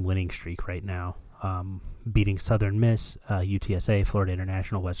 5-game winning streak right now. Beating Southern Miss, UTSA, Florida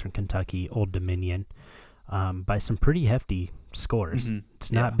International, Western Kentucky, Old Dominion, by some pretty hefty scores.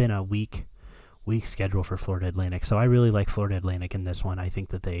 It's not been a weak schedule for Florida Atlantic, so I really like Florida Atlantic in this one. I think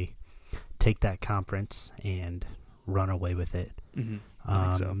that they take that conference and run away with it.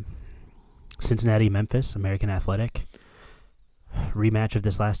 I think so. Cincinnati, Memphis, American Athletic, rematch of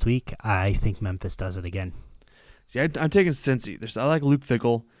this last week. I think Memphis does it again. See, I'm taking Cincy. I like Luke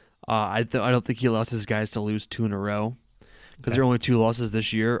Fickell. I don't think he allows his guys to lose 2 in a row because their only 2 losses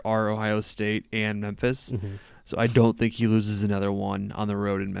this year are Ohio State and Memphis. So I don't think he loses another one on the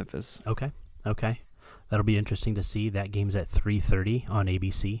road in Memphis. Okay. That'll be interesting to see. That game's at 3:30 on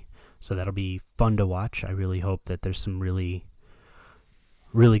ABC, so that'll be fun to watch. I really hope that there's some really,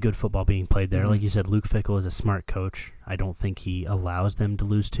 really good football being played there. Like you said, Luke Fickell is a smart coach. I don't think he allows them to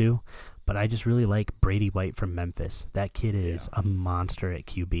lose 2. But I just really like Brady White from Memphis. That kid is a monster at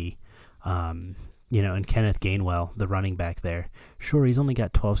QB. And Kenneth Gainwell, the running back there. Sure, he's only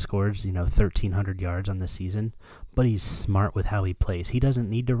got 12 scores, 1,300 yards on the season, but he's smart with how he plays. He doesn't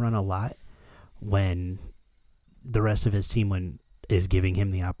need to run a lot when the rest of his team is giving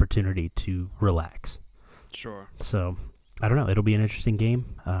him the opportunity to relax. Sure. So, I don't know. It'll be an interesting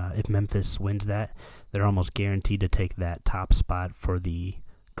game. If Memphis wins that, they're almost guaranteed to take that top spot for the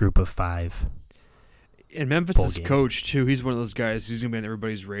Group of 5. And Memphis' coach, too, he's one of those guys who's going to be on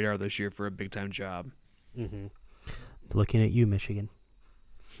everybody's radar this year for a big-time job. Looking at you, Michigan.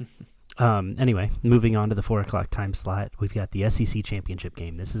 Anyway, moving on to the 4 o'clock time slot, we've got the SEC Championship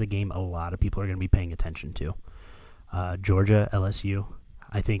game. This is a game a lot of people are going to be paying attention to. Georgia, LSU.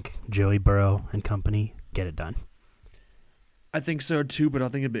 I think Joey Burrow and company get it done. I think so too, but I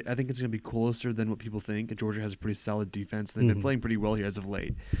think it's going to be closer than what people think. Georgia has a pretty solid defense. They've been playing pretty well here as of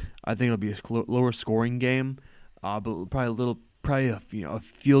late. I think it'll be a lower scoring game, but probably a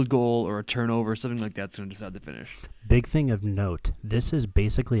field goal or a turnover, something like that's going to decide the finish. Big thing of note: this is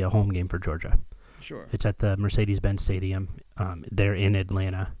basically a home game for Georgia. Sure, it's at the Mercedes-Benz Stadium. They're in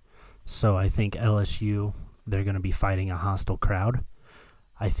Atlanta, so I think LSU, they're going to be fighting a hostile crowd.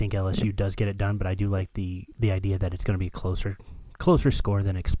 I think LSU does get it done, but I do like the idea that it's going to be a closer score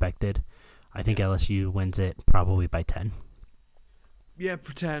than expected. I think LSU wins it probably by 10. Yeah,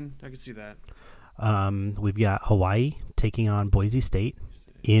 for 10. I can see that. We've got Hawaii taking on Boise State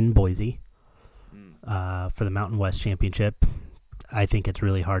in Boise for the Mountain West Championship. I think it's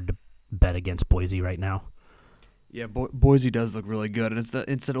really hard to bet against Boise right now. Yeah, Boise does look really good, and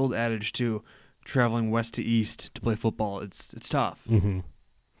it's an old adage too. Traveling west to east to play football, it's tough. Mm-hmm.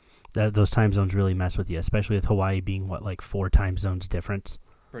 Those time zones really mess with you, especially with Hawaii being like 4 time zones difference.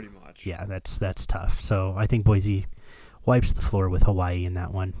 Pretty much. Yeah, that's tough. So I think Boise wipes the floor with Hawaii in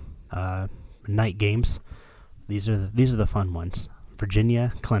that one. Night games. These are the fun ones.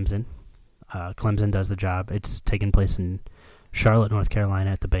 Virginia, Clemson. Clemson does the job. It's taking place in Charlotte, North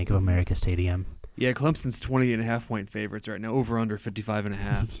Carolina at the Bank of America Stadium. Yeah, Clemson's 20.5 point favorites right now, over under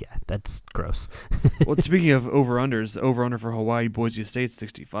 55.5. Yeah, that's gross. Well, speaking of over-unders, the over-under for Hawaii, Boise State,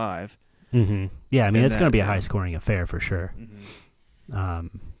 65. Mm-hmm. Yeah, I mean, it's going to be a high-scoring affair for sure. Mm-hmm.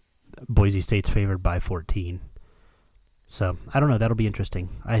 Boise State's favored by 14. So, I don't know. That'll be interesting.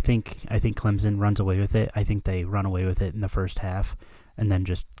 I think Clemson runs away with it. I think they run away with it in the first half and then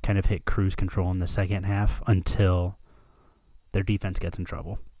just kind of hit cruise control in the second half until their defense gets in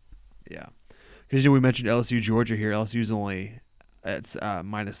trouble. Yeah. Because we mentioned LSU Georgia here. LSU's only it's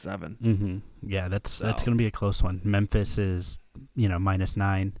 -7. Mm-hmm. Yeah, that's going to be a close one. Memphis is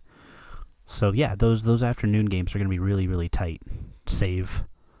 -9. So yeah, those afternoon games are going to be really, really tight. Save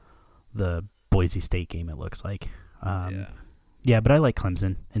the Boise State game. It looks like. Yeah, but I like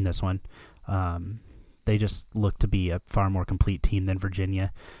Clemson in this one. They just look to be a far more complete team than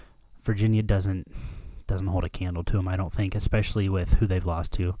Virginia. Virginia doesn't hold a candle to them, I don't think, especially with who they've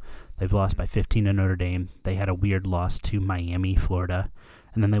lost to. They've lost by 15 to Notre Dame. They had a weird loss to Miami, Florida,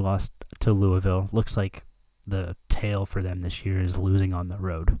 and then they lost to Louisville. Looks like the tale for them this year is losing on the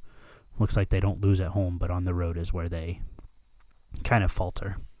road. Looks like they don't lose at home, but on the road is where they kind of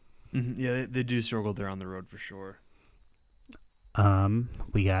falter. Mm-hmm. Yeah, they do struggle there on the road for sure.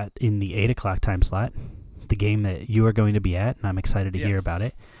 We got in the 8 o'clock time slot, the game that you are going to be at, and I'm excited to hear about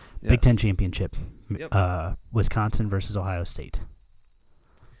it. Yes. Big Ten Championship, Yep. Wisconsin versus Ohio State.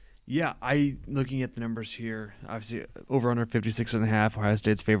 Yeah, looking at the numbers here, obviously over under 56.5. Ohio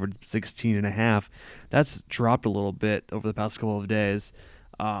State's favored 16.5. That's dropped a little bit over the past couple of days,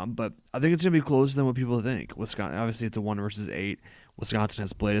 but I think it's gonna be closer than what people think. Wisconsin, obviously, it's a 1 versus 8. Wisconsin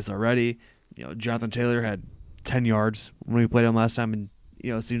has played us already. Jonathan Taylor had 10 yards when we played him last time, and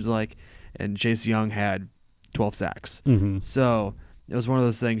it seems like, and Chase Young had 12 sacks. Mm-hmm. So it was one of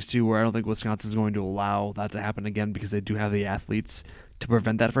those things too where I don't think Wisconsin's going to allow that to happen again because they do have the athletes to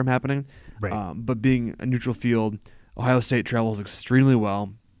prevent that from happening. Right. But being a neutral field, Ohio State travels extremely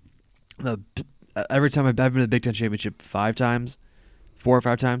well. Every time I've been to the Big Ten Championship 4 or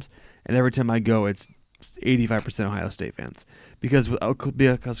 5 times, and every time I go, it's 85% Ohio State fans because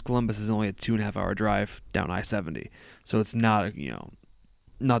Columbus is only a 2.5 hour drive down I-70, so it's not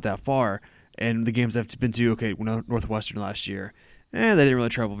not that far. And the games I've been to, Northwestern last year, they didn't really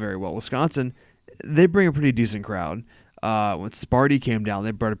travel very well. Wisconsin, they bring a pretty decent crowd. When Sparty came down,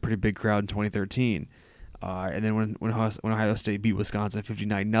 they brought a pretty big crowd in 2013. And then when Ohio State beat Wisconsin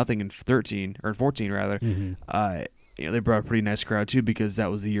 59-0 in 14 rather, they brought a pretty nice crowd too because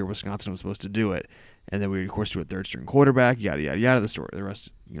that was the year Wisconsin was supposed to do it. And then we of course do a third string quarterback, yada yada yada. The story, the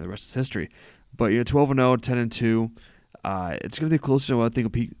rest is history. But 12-0, 10-2. It's going to be closer to what I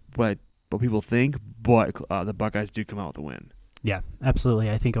think what people think, but the Buckeyes do come out with a win. Yeah, absolutely.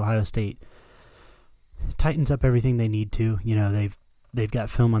 I think Ohio State tightens up everything they need to. They've got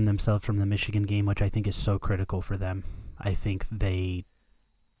film on themselves from the Michigan game, which I think is so critical for them. I think they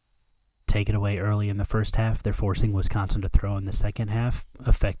take it away early in the first half. They're forcing Wisconsin to throw in the second half,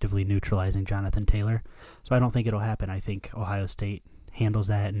 effectively neutralizing Jonathan Taylor. So I don't think it'll happen. I think Ohio State handles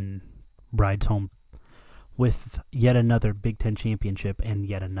that and rides home with yet another Big Ten championship and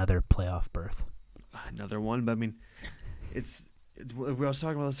yet another playoff berth. Another one, but I mean, I was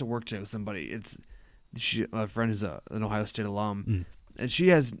talking about this at work today with somebody. My friend is an Ohio State alum, and she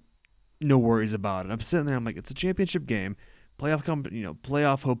has no worries about it. I'm sitting there, I'm like, it's a championship game.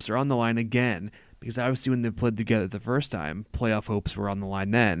 Playoff hopes are on the line again because obviously when they played together the first time, playoff hopes were on the line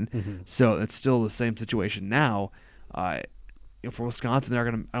then. Mm-hmm. So it's still the same situation now. For Wisconsin, I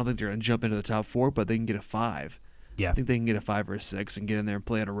don't think they're gonna jump into the top 4, but they can get a 5. Yeah, I think they can get a 5 or a 6 and get in there and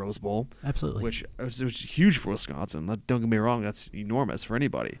play at a Rose Bowl. Absolutely, which was huge for Wisconsin. Don't get me wrong, that's enormous for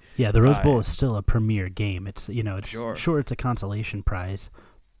anybody. Yeah, the Rose Bowl is still a premier game. It's sure it's a consolation prize,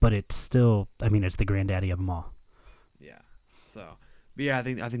 but it's still, it's the granddaddy of them all. Yeah. So, but yeah, I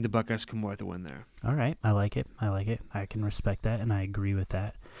think the Buckeyes come away with the win there. All right, I like it. I can respect that, and I agree with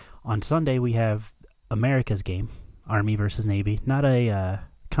that. On Sunday we have America's game, Army versus Navy. Not a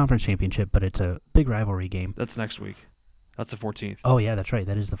conference championship, but it's a big rivalry game. That's next week. That's the 14th. Oh yeah, that's right.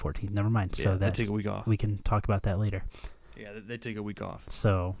 That is the 14th. Never mind. Yeah, So they take a week off. We can talk about that later. Yeah, they take a week off.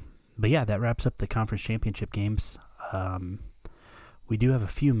 So, but yeah, that wraps up the conference championship games. We do have a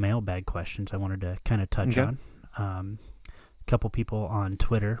few mailbag questions I wanted to kind of touch on. A couple people on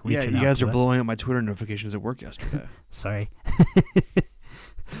Twitter reaching out. Yeah, you guys to are us. blowing up my Twitter notifications at work yesterday. Sorry.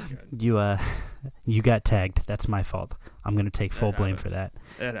 You got tagged. That's my fault. I'm going to take full blame for that.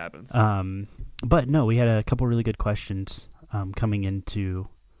 It happens. But no, we had a couple really good questions coming into.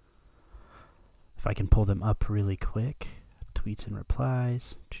 If I can pull them up really quick, tweets and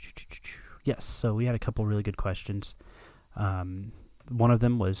replies. Yes, so we had a couple really good questions. One of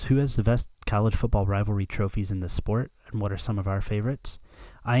them was, who has the best college football rivalry trophies in the sport, and what are some of our favorites?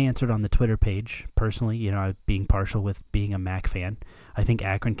 I answered on the Twitter page. Personally, being partial with being a MAC fan, I think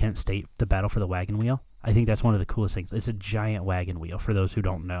Akron-Kent State, the battle for the wagon wheel, I think that's one of the coolest things. It's a giant wagon wheel, for those who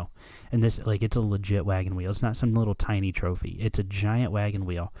don't know. And this, it's a legit wagon wheel. It's not some little tiny trophy. It's a giant wagon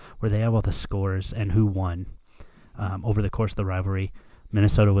wheel where they have all the scores and who won over the course of the rivalry.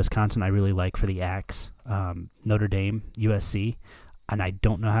 Minnesota, Wisconsin, I really like for the Axe. Notre Dame, USC, and I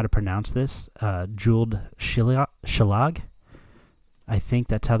don't know how to pronounce this. Jeweled Shalag. I think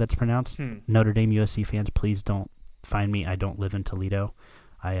that's how that's pronounced. Notre Dame, USC fans, please don't find me. I don't live in Toledo.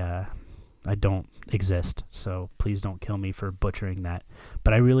 I don't exist, so please don't kill me for butchering that.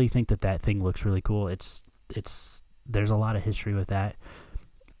 But I really think that thing looks really cool. There's a lot of history with that.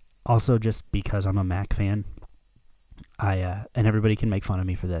 Also, just because I'm a MAC fan, and everybody can make fun of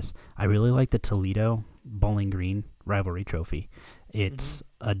me for this, I really like the Toledo Bowling Green rivalry trophy. It's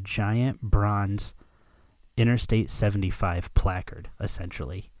a giant bronze Interstate 75 placard,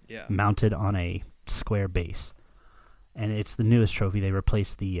 essentially, mounted on a square base. And it's the newest trophy. They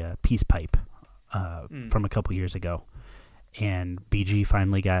replaced the peace pipe from a couple years ago. And BG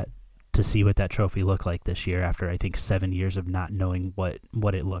finally got to see what that trophy looked like this year after, I think, 7 years of not knowing what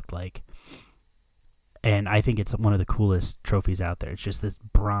it looked like. And I think it's one of the coolest trophies out there. It's just this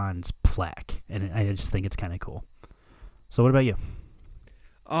bronze plaque, and I just think it's kind of cool. So what about you?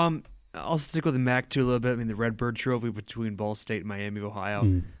 I'll stick with the MAC too a little bit. I mean, the Redbird Trophy between Ball State and Miami of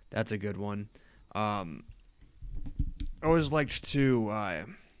Ohio, that's a good one. I always liked Iowa,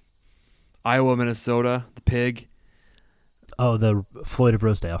 Minnesota, the pig. Oh, the Floyd of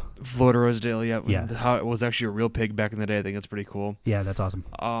Rosedale. Floyd of Rosedale, yeah. How it was actually a real pig back in the day. I think that's pretty cool. Yeah, that's awesome.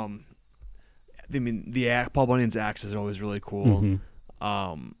 I mean, Paul Bunyan's axe is always really cool.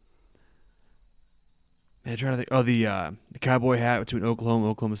 I'm trying to think. Oh, the cowboy hat between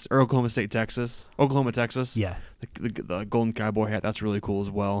Oklahoma State, Texas. Oklahoma, Texas. Yeah. The golden cowboy hat, that's really cool as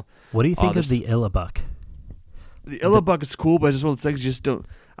well. What do you think of the Illabuck? The Illabuck is cool, but it's just one of those things you just don't.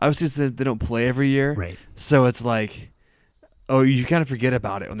 Obviously, they don't play every year, right? So it's like, you kind of forget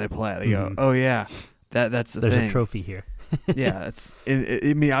about it when they play. They go, oh yeah, that's the thing. There's a trophy here. Yeah,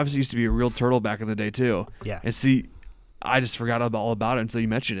 I mean, obviously, it used to be a real turtle back in the day too. Yeah. And see, I just forgot all about it until you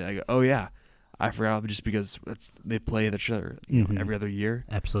mentioned it. I go, oh yeah, I forgot just because they play each other every other year,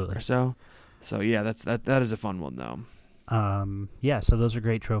 absolutely, or so. So yeah, that is a fun one though. Yeah, so those are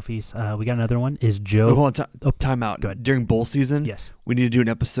great trophies. We got another one. Is Joe? Oh, hold on, time out. Go ahead. During bowl season, yes, we need to do an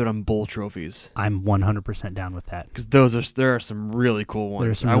episode on bowl trophies. I'm 100% down with that because there are some really cool ones.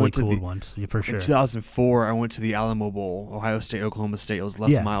 There are some really cool ones, for sure. In 2004, I went to the Alamo Bowl, Ohio State, Oklahoma State. It was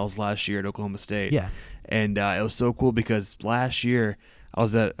Les Miles last year at Oklahoma State. Yeah, and it was so cool because last year I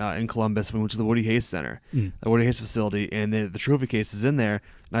was in Columbus. We went to the Woody Hayes Center, the Woody Hayes facility, and the trophy case is in there.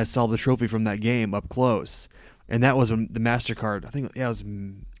 And I saw the trophy from that game up close. And that was when the MasterCard, I think, it was...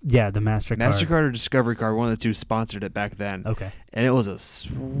 Yeah, the MasterCard. MasterCard or Discovery Card, one of the two sponsored it back then. Okay. And it was a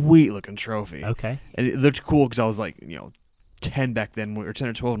sweet-looking trophy. Okay. And it looked cool because I was like, 10 back then, or 10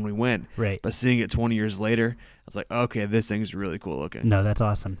 or 12 when we went. Right. But seeing it 20 years later, I was like, okay, this thing's really cool looking. No, that's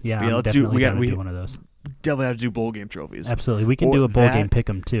awesome. Yeah, I'm definitely going to do one of those. Definitely have to do bowl game trophies. Absolutely. We can do a bowl game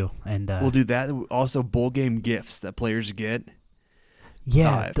pick'em too. And we'll do that. Also, bowl game gifts that players get.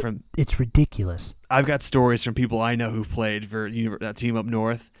 Yeah, it's ridiculous. I've got stories from people I know who played for that team up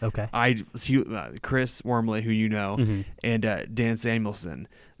north. Okay. Chris Wormley, who you know, and Dan Samuelson.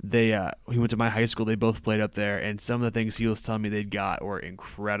 He went to my high school. They both played up there, and some of the things he was telling me they'd got were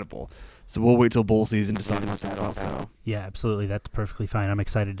incredible. So we'll wait till bowl season to talk about that also. Yeah, absolutely. That's perfectly fine. I'm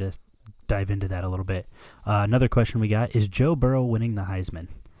excited to dive into that a little bit. Another question we got, is Joe Burrow winning the Heisman?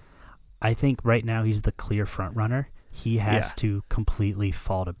 I think right now he's the clear front runner. He has to completely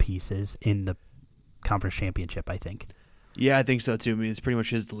fall to pieces in the conference championship, I think. Yeah, I think so too. I mean, it's pretty much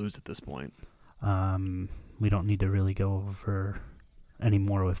his to lose at this point. We don't need to really go over any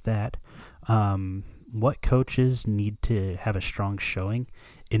more with that. What coaches need to have a strong showing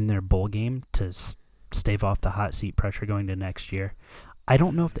in their bowl game to stave off the hot seat pressure going to next year. I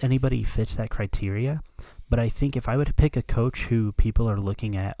don't know if anybody fits that criteria, but I think if I would pick a coach who people are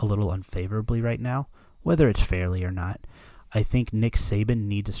looking at a little unfavorably right now, whether it's fairly or not, I think Nick Saban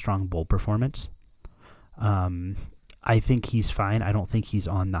needs a strong bowl performance. I think he's fine. I don't think he's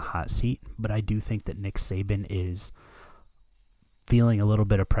on the hot seat, but I do think that Nick Saban is feeling a little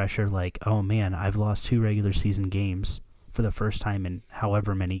bit of pressure like, oh man, I've lost 2 regular season games for the first time in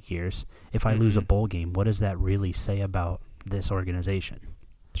however many years. If I lose a bowl game, what does that really say about this organization?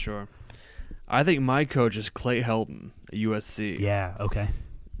 Sure. I think my coach is Clay Helton at USC. Yeah, okay.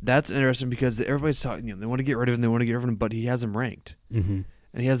 That's interesting because everybody's talking, they want to get rid of him, but he has him ranked. Mm-hmm.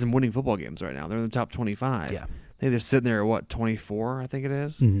 And he has them winning football games right now. They're in the top 25. Yeah. I think they're sitting there at, 24, I think it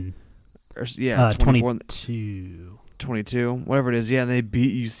is? Mm-hmm. Or, yeah, 24. 22, whatever it is. Yeah, and they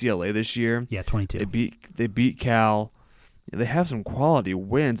beat UCLA this year. Yeah, 22. They beat Cal. They have some quality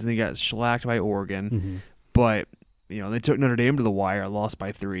wins, and they got shellacked by Oregon. Mm-hmm. But, they took Notre Dame to the wire, lost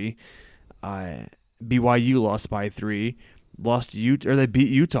by 3. BYU lost by 3. They beat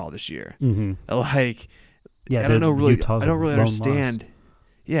Utah this year. Mm-hmm. I don't know really. I don't really understand.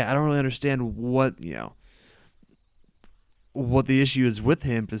 Yeah, I don't really understand what what the issue is with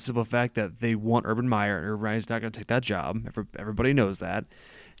him for the simple fact that they want Urban Meyer, and Urban Meyer's not going to take that job. Everybody knows that.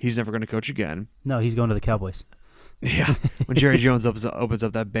 He's never going to coach again. No, he's going to the Cowboys. Yeah, when Jerry Jones opens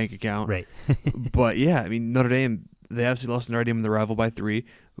up that bank account. Right. But yeah, Notre Dame, they obviously lost to Notre Dame in the rival by 3,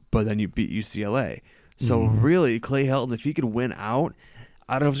 but then you beat UCLA. So really, Clay Helton, if he could win out,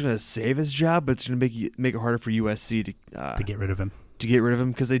 I don't know if it's going to save his job, but it's going to make it harder for USC to get rid of him.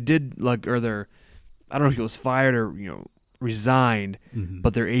 Because they did I don't know if he was fired or resigned,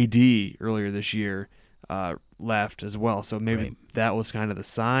 but their AD earlier this year left as well. So maybe that was kind of the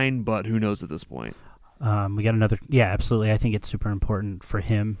sign, but who knows at this point. We got another. Yeah, absolutely. I think it's super important for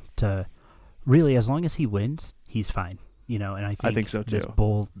him to really, as long as he wins, he's fine. And I think so too. This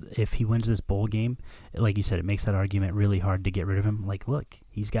bowl, if he wins this bowl game, like you said, it makes that argument really hard to get rid of him. Like, look,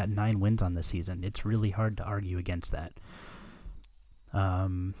 he's got 9 wins on the season. It's really hard to argue against that.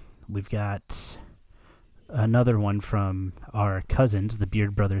 We've got another one from our cousins, the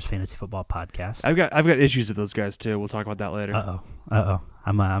Beard Brothers Fantasy Football Podcast. I've got issues with those guys too. We'll talk about that later.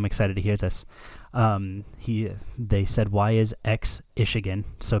 I'm excited to hear this. They said, why is X-Ishigan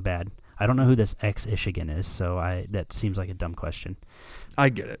so bad? I don't know who this X-Ishigan is, so that seems like a dumb question. I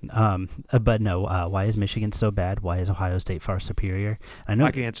get it. But no, why is Michigan so bad? Why is Ohio State far superior? I know.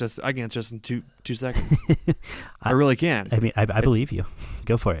 I can answer this in two seconds. I really can. I believe you.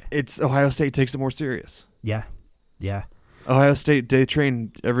 Go for it. It's Ohio State takes it more serious. Yeah. Ohio State, they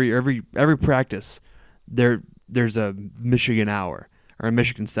train every practice. There's a Michigan hour or a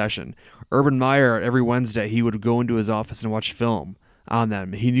Michigan session. Urban Meyer, every Wednesday, he would go into his office and watch film on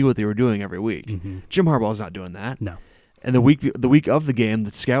them. He knew what they were doing every week. Mm-hmm. Jim Harbaugh's not doing that. No. And the week of the game,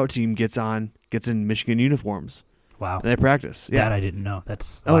 the scout team gets in Michigan uniforms. Wow. And they practice. Yeah. That I didn't know.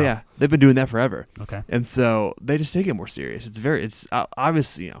 That's wow. Oh yeah, they've been doing that forever. Okay. And so they just take it more serious. It's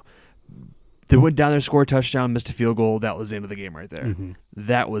obviously they went down there, scored a touchdown, missed a field goal. That was the end of the game right there. Mm-hmm.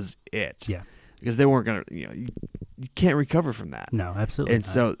 That was it. Yeah. Because they weren't gonna you can't recover from that. No, absolutely. And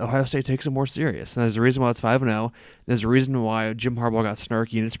so Ohio State takes it more serious. And there's a reason why it's 5-0. There's a reason why Jim Harbaugh got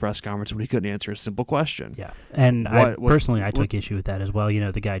snarky in his press conference when he couldn't answer a simple question. Yeah. And I took issue with that as well.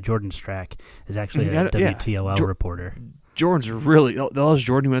 The guy Jordan Strack is actually a WTLL reporter. Jordan's really that was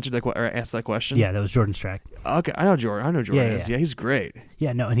Jordan who answered that or asked that question. Yeah, that was Jordan Strack. Okay, I know Jordan. Yeah, he's great.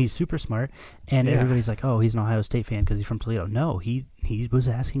 Yeah, no, and he's super smart. And everybody's like, "Oh, he's an Ohio State fan because he's from Toledo." No, he was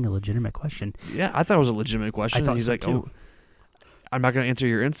asking a legitimate question. Yeah, I thought it was a legitimate question. I thought he's so like, too. "Oh, I'm not going to answer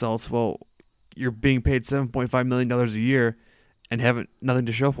your insults." Well, you're being paid $7.5 million a year and have nothing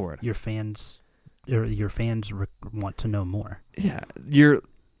to show for it. Your fans want to know more. Yeah,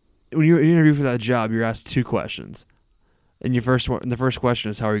 when you interview for that job, you're asked 2 questions. And the first question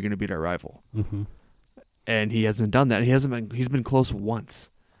is, how are you going to beat our rival? Mm-hmm. And he hasn't done that. He's been close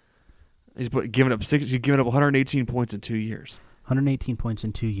once. He's given up 118 points in 2 years. 118 points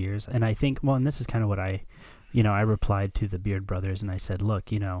in 2 years, and I think, and this is kind of what I replied to the Beard Brothers, and I said,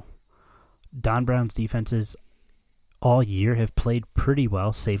 look, Don Brown's defenses all year have played pretty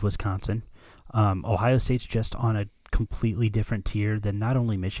well, save Wisconsin. Ohio State's just on a completely different tier than not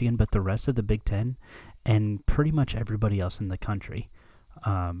only Michigan, but the rest of the Big Ten and pretty much everybody else in the country.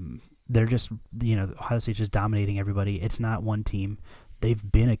 They're just, Ohio State's just dominating everybody. It's not one team.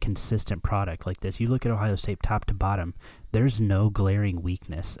 They've been a consistent product like this. You look at Ohio State top to bottom, there's no glaring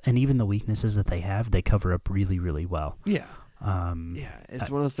weakness. And even the weaknesses that they have, they cover up really, really well. Yeah. It's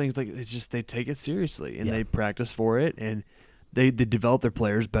one of those things, like, it's just they take it seriously and they practice for it, and they develop their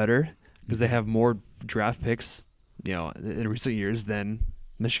players better because they have more draft picks, in recent years than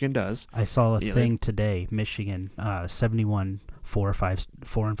Michigan does. I saw a thing today. Michigan, 71 4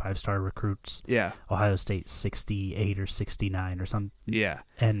 and 5 star recruits. Yeah. Ohio State 68 or 69 or something. Yeah.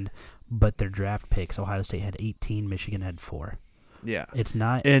 But their draft picks, Ohio State had 18, Michigan had 4. Yeah. It's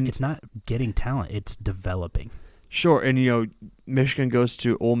not getting talent, it's developing. Sure, and Michigan goes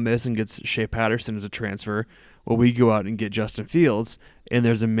to Ole Miss and gets Shea Patterson as a transfer. Well, we go out and get Justin Fields, and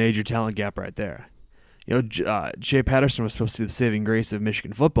there's a major talent gap right there. Shea Patterson was supposed to be the saving grace of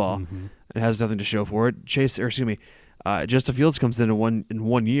Michigan football, and has nothing to show for it. Justin Fields comes in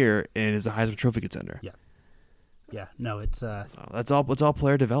 1 year and is a Heisman Trophy contender. Yeah. No, it's so that's all. It's all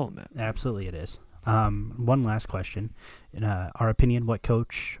player development. Absolutely, it is. One last question. In our opinion, what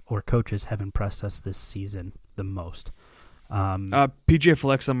coach or coaches have impressed us this season the most? PJ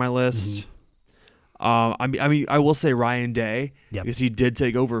Fleck's on my list. I will say Ryan Day, because he did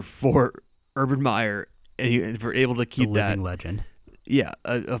take over for Urban Meyer, and for able to keep the living legend. Yeah,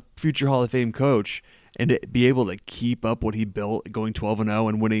 a future Hall of Fame coach, and to be able to keep up what he built, going 12-0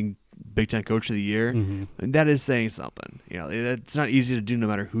 and winning Big Ten Coach of the Year, and that is saying something. It's not easy to do no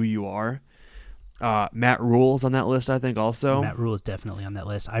matter who you are. Matt Rule's on that list, I think, also. Matt Rule is definitely on that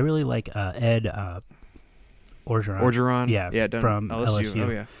list. I really like Ed Orgeron. Yeah, from LSU. Oh,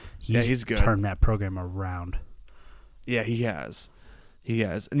 yeah. He's good. Turned that program around. Yeah, he has.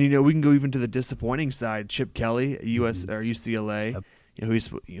 And, we can go even to the disappointing side. Chip Kelly, or UCLA. Yep.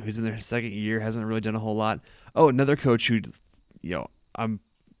 He's in their second year, hasn't really done a whole lot. Oh, another coach who, I'm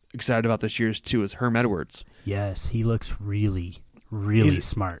excited about this year's too is Herm Edwards. Yes, he looks really, really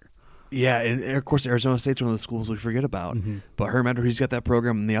smart. Yeah, and of course Arizona State's one of the schools we forget about. But Herm Edwards, he's got that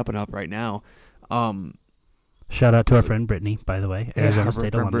program in the up and up right now. Shout out to our friend Brittany, by the way, Arizona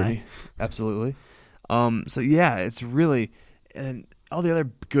State alumni. Brittany. Absolutely. So yeah, it's really, and all the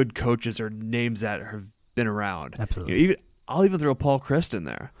other good coaches are names that have been around. Absolutely. I'll even throw Paul Chryst in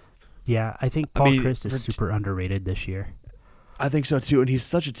there. Yeah, I think Paul Chryst is super underrated this year. I think so too, and he's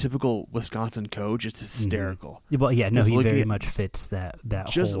such a typical Wisconsin coach. It's hysterical. Well, yeah, no, he very much fits that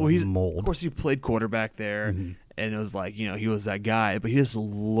whole mold. Of course, he played quarterback there, and it was like he was that guy, but he just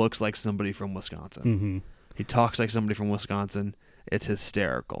looks like somebody from Wisconsin. He talks like somebody from Wisconsin. It's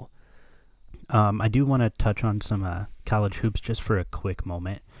hysterical. I do want to touch on some college hoops just for a quick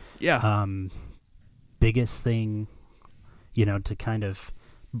moment. Yeah. Biggest thing, to kind of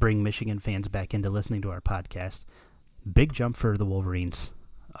bring Michigan fans back into listening to our podcast. Big jump for the Wolverines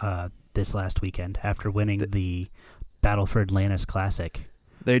this last weekend after winning the Battle for Atlantis Classic.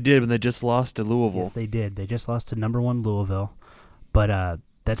 They did, but they just lost to Louisville. Yes, they did. They just lost to number 1 Louisville. But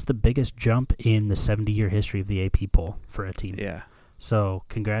that's the biggest jump in the 70-year history of the AP poll for a team. Yeah. So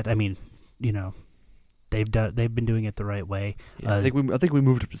congrats. I mean, they've been doing it the right way. Yeah, I think we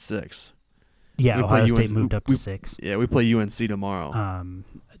moved up to 6. Yeah, Ohio State moved up to 6. Yeah, we play UNC tomorrow.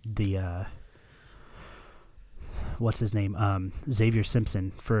 What's his name? Xavier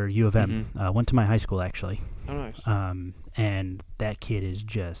Simpson for U of M. Went to my high school, actually. Oh, nice. And that kid is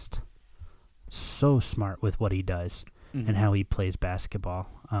just so smart with what he does and how he plays basketball.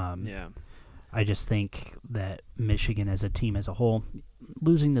 Yeah. I just think that Michigan as a team as a whole,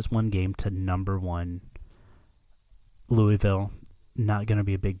 losing this one game to number 1 Louisville, not going to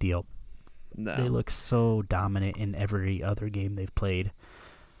be a big deal. No. They look so dominant in every other game they've played.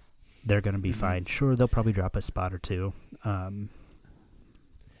 They're going to be fine. Sure, they'll probably drop a spot or two. And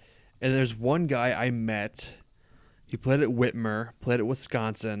there's one guy I met. He played at Whitmer, played at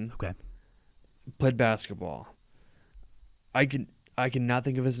Wisconsin. Okay. Played basketball. I cannot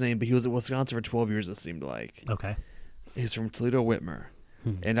think of his name, but he was at Wisconsin for 12 years, it seemed like. Okay. He's from Toledo Whitmer.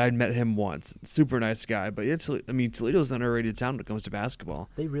 And I'd met him once. Super nice guy. But Toledo's an underrated town when it comes to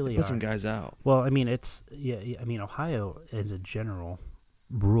basketball. They really put are. some guys out. Well, Ohio as a general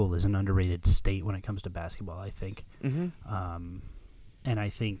rule is an underrated state when it comes to basketball, I think. And I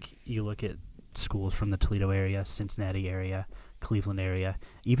think you look at schools from the Toledo area, Cincinnati area, Cleveland area,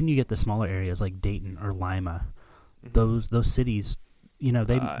 even you get the smaller areas like Dayton or Lima. Those cities,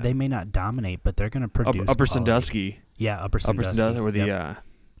 they may not dominate, but they're going to produce Upper quality. Sandusky. Yeah, Upper Sandusky. Where the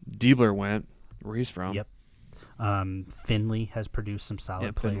Diebler went, where he's from. Yep. Finley has produced some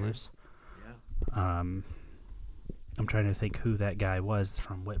solid players. Yeah. I'm trying to think who that guy was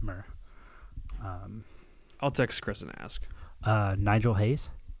from Whitmer. I'll text Chris and ask. Nigel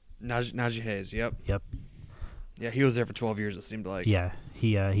Hayes. Najee Hayes. Yep. Yeah, he was there for 12 years. It seemed like. Yeah,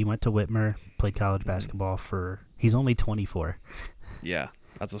 he went to Whitmer, played college basketball for. He's only 24. Yeah,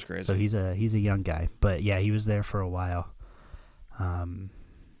 that's what's crazy. So he's a young guy, but yeah, he was there for a while. And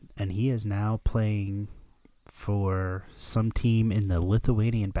he is now playing for some team in the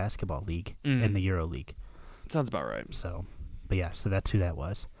Lithuanian Basketball League and the Euro League. Sounds about right. So, but yeah, so that's who that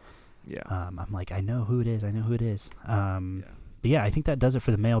was. Yeah. I'm like, I know who it is. But yeah, I think that does it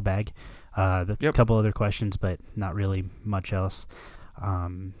for the mailbag. A couple other questions, but not really much else.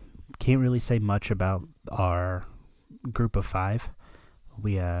 Can't really say much about our group of 5.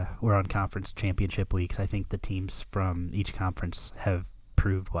 We're on conference championship weeks. I think the teams from each conference have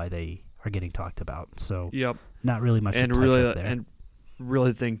proved why they are getting talked about. So not really much to touch up there. And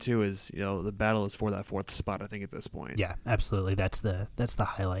really the thing too is, the battle is for that 4th spot, I think, at this point. Yeah, absolutely. That's the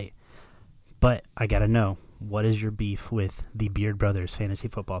highlight. But I got to know, what is your beef with the Beard Brothers Fantasy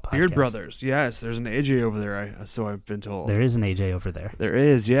Football Podcast? Beard Brothers, yes. There's an AJ over there, so I've been told. There is an AJ over there. There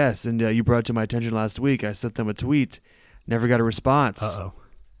is, yes. And you brought it to my attention last week. I sent them a tweet. Never got a response. Uh-oh.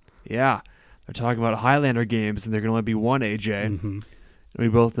 Yeah. They're talking about Highlander games, and there can only be one AJ. Mm-hmm. And we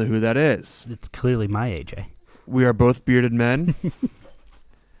both know who that is. It's clearly my AJ. We are both bearded men.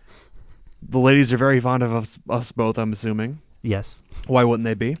 The ladies are very fond of us both, I'm assuming. Yes. Why wouldn't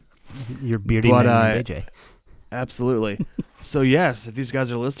they be? You're bearded man and AJ. Absolutely. So, yes, if these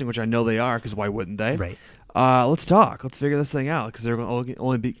guys are listening, which I know they are, because why wouldn't they? Right. Let's talk. Let's figure this thing out, because there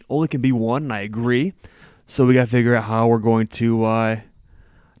only can be one, and I agree. So we got to figure out how we're going to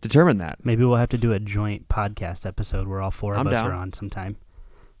determine that. Maybe we'll have to do a joint podcast episode where all 4 of us down. are on sometime.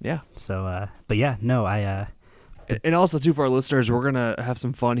 Yeah. So, but yeah, no, and also, too, for our listeners, we're going to have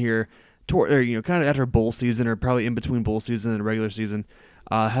some fun here, kind of after bowl season, or probably in between bowl season and regular season,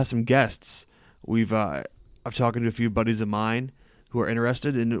 have some guests. I've talked to a few buddies of mine who are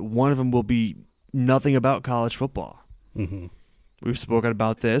interested, and one of them will be nothing about college football. Mm-hmm. We've spoken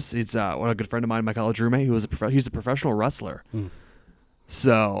about this. It's a good friend of mine, my college roommate, who was he's a professional wrestler.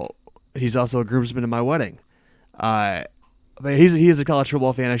 So he's also a groomsman in my wedding. But he is a college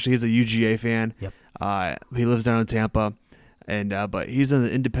football fan. Actually, he's a UGA fan. Yep. He lives down in Tampa, and but he's in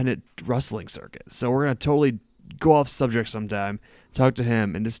the independent wrestling circuit. So we're gonna totally go off subject sometime, talk to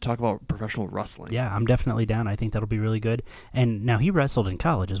him, and just talk about professional wrestling. Yeah, I'm definitely down. I think that'll be really good. And now he wrestled in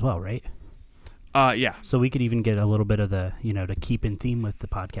college as well, right? Yeah. So we could even get a little bit of the, to keep in theme with the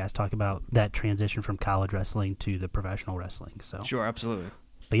podcast, talk about that transition from college wrestling to the professional wrestling. So Sure, absolutely.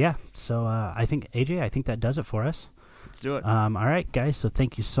 But yeah, so I think, AJ, that does it for us. Let's do it. All right, guys, so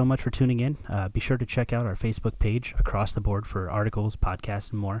thank you so much for tuning in. Be sure to check out our Facebook page across the board for articles,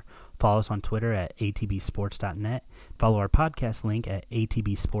 podcasts, and more. Follow us on Twitter at atbsports.net. Follow our podcast link at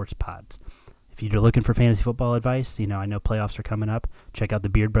atbsportspods. If you're looking for fantasy football advice, I know playoffs are coming up. Check out the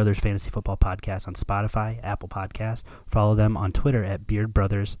Beard Brothers Fantasy Football Podcast on Spotify, Apple Podcasts. Follow them on Twitter at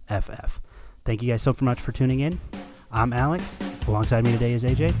BeardBrothersFF. Thank you guys so much for tuning in. I'm Alex. Alongside me today is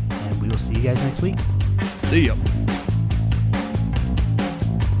AJ, and we will see you guys next week. See ya.